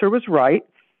officer was right.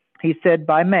 He said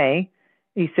by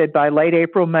late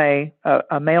April, May,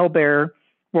 a male bear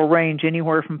will range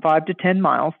anywhere from 5 to 10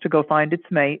 miles to go find its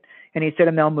mate. And he said,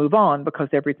 and they'll move on because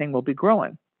everything will be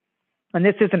growing. And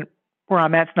this isn't where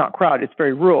I'm at. It's not crowded. It's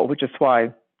very rural, which is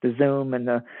why the Zoom and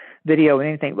the video and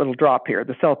anything will drop here.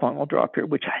 The cell phone will drop here,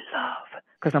 which I love,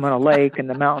 because I'm on a lake in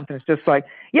the mountains, and it's just like,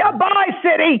 yeah, bye,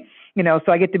 city.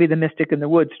 So I get to be the mystic in the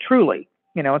woods, truly.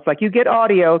 It's like you get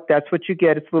audio, that's what you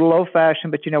get. It's a little old-fashioned,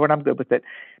 but you know what, I'm good with it.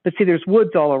 But see, there's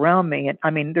woods all around me, and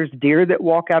I mean, there's deer that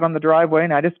walk out on the driveway,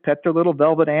 and I just pet their little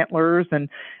velvet antlers, and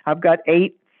I've got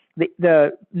 8,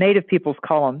 the native peoples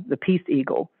call them the peace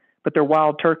eagle, but they're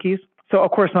wild turkeys. So,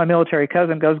 of course, my military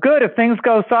cousin goes, good, if things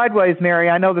go sideways, Mary,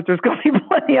 I know that there's going to be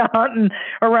plenty of hunting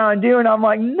around you. And I'm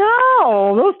like,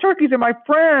 no, those turkeys are my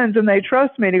friends, and they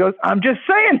trust me. And he goes, I'm just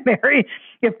saying, Mary,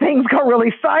 if things go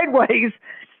really sideways.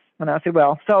 And I said,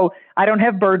 well, so I don't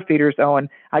have bird feeders, Owen.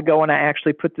 I go and I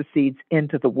actually put the seeds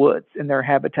into the woods in their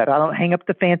habitat. I don't hang up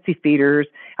the fancy feeders.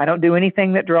 I don't do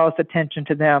anything that draws attention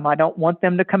to them. I don't want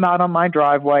them to come out on my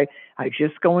driveway. I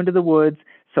just go into the woods.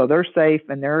 So they're safe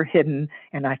and they're hidden,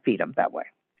 and I feed them that way.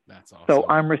 That's awesome. So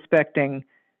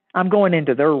I'm going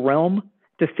into their realm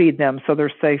to feed them so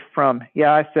they're safe from,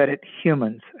 yeah, I said it,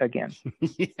 humans again.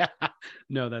 Yeah,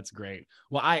 no, that's great.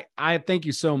 Well, I thank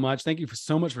you so much. Thank you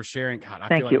so much for sharing. God, I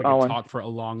thank feel like you, we Owen. can talk for a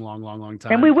long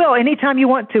time. And we will anytime you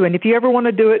want to. And if you ever want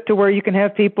to do it to where you can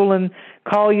have people and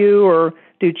call you or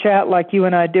do chat like you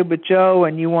and I did with Joe,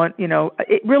 and you want,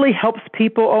 it really helps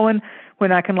people, Owen,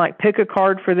 when I can pick a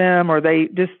card for them, or they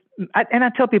just, and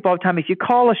I tell people all the time, if you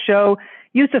call a show,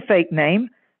 use a fake name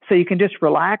so you can just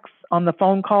relax on the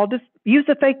phone call. Just use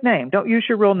a fake name. Don't use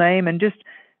your real name, and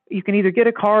you can either get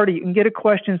a card or you can get a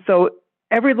question. So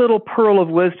every little pearl of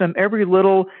wisdom, every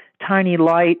little tiny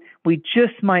light, we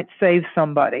just might save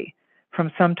somebody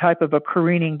from some type of a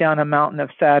careening down a mountain of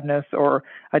sadness or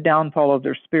a downfall of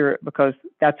their spirit, because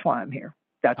that's why I'm here.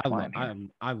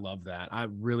 I love that. I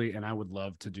would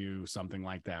love to do something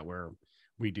like that where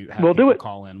we do have we'll do it.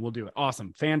 Call in. We'll do it.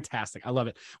 Awesome. Fantastic. I love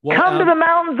it. Well, come to the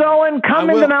mountains, Owen.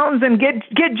 Come in the mountains and get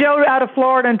Joe out of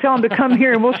Florida and tell him to come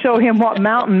here, and we'll show him what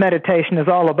mountain meditation is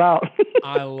all about.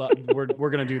 We're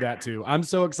going to do that too. I'm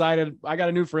so excited. I got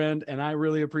a new friend and I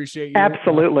really appreciate you.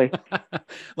 Absolutely.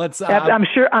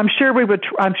 I'm sure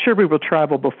we will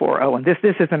travel before, Owen. This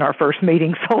isn't our first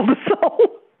meeting soul to soul.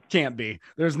 Can't be.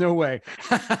 There's no way.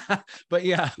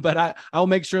 but I'll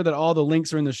make sure that all the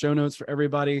links are in the show notes for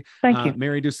everybody. Thank you.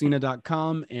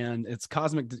 MaryDucina.com, and it's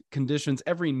Cosmic Conditions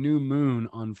every new moon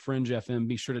on Fringe FM.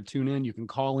 Be sure to tune in. You can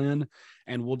call in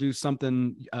and we'll do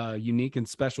something unique and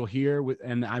special here.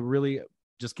 And I really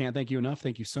just can't thank you enough.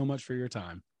 Thank you so much for your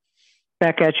time.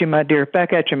 Back at you, my dear.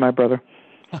 Back at you, my brother.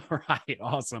 All right.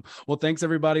 Awesome. Well, thanks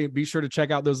everybody. Be sure to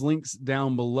check out those links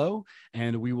down below,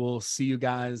 and we will see you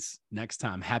guys next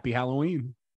time. Happy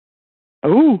Halloween.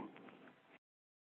 Ooh.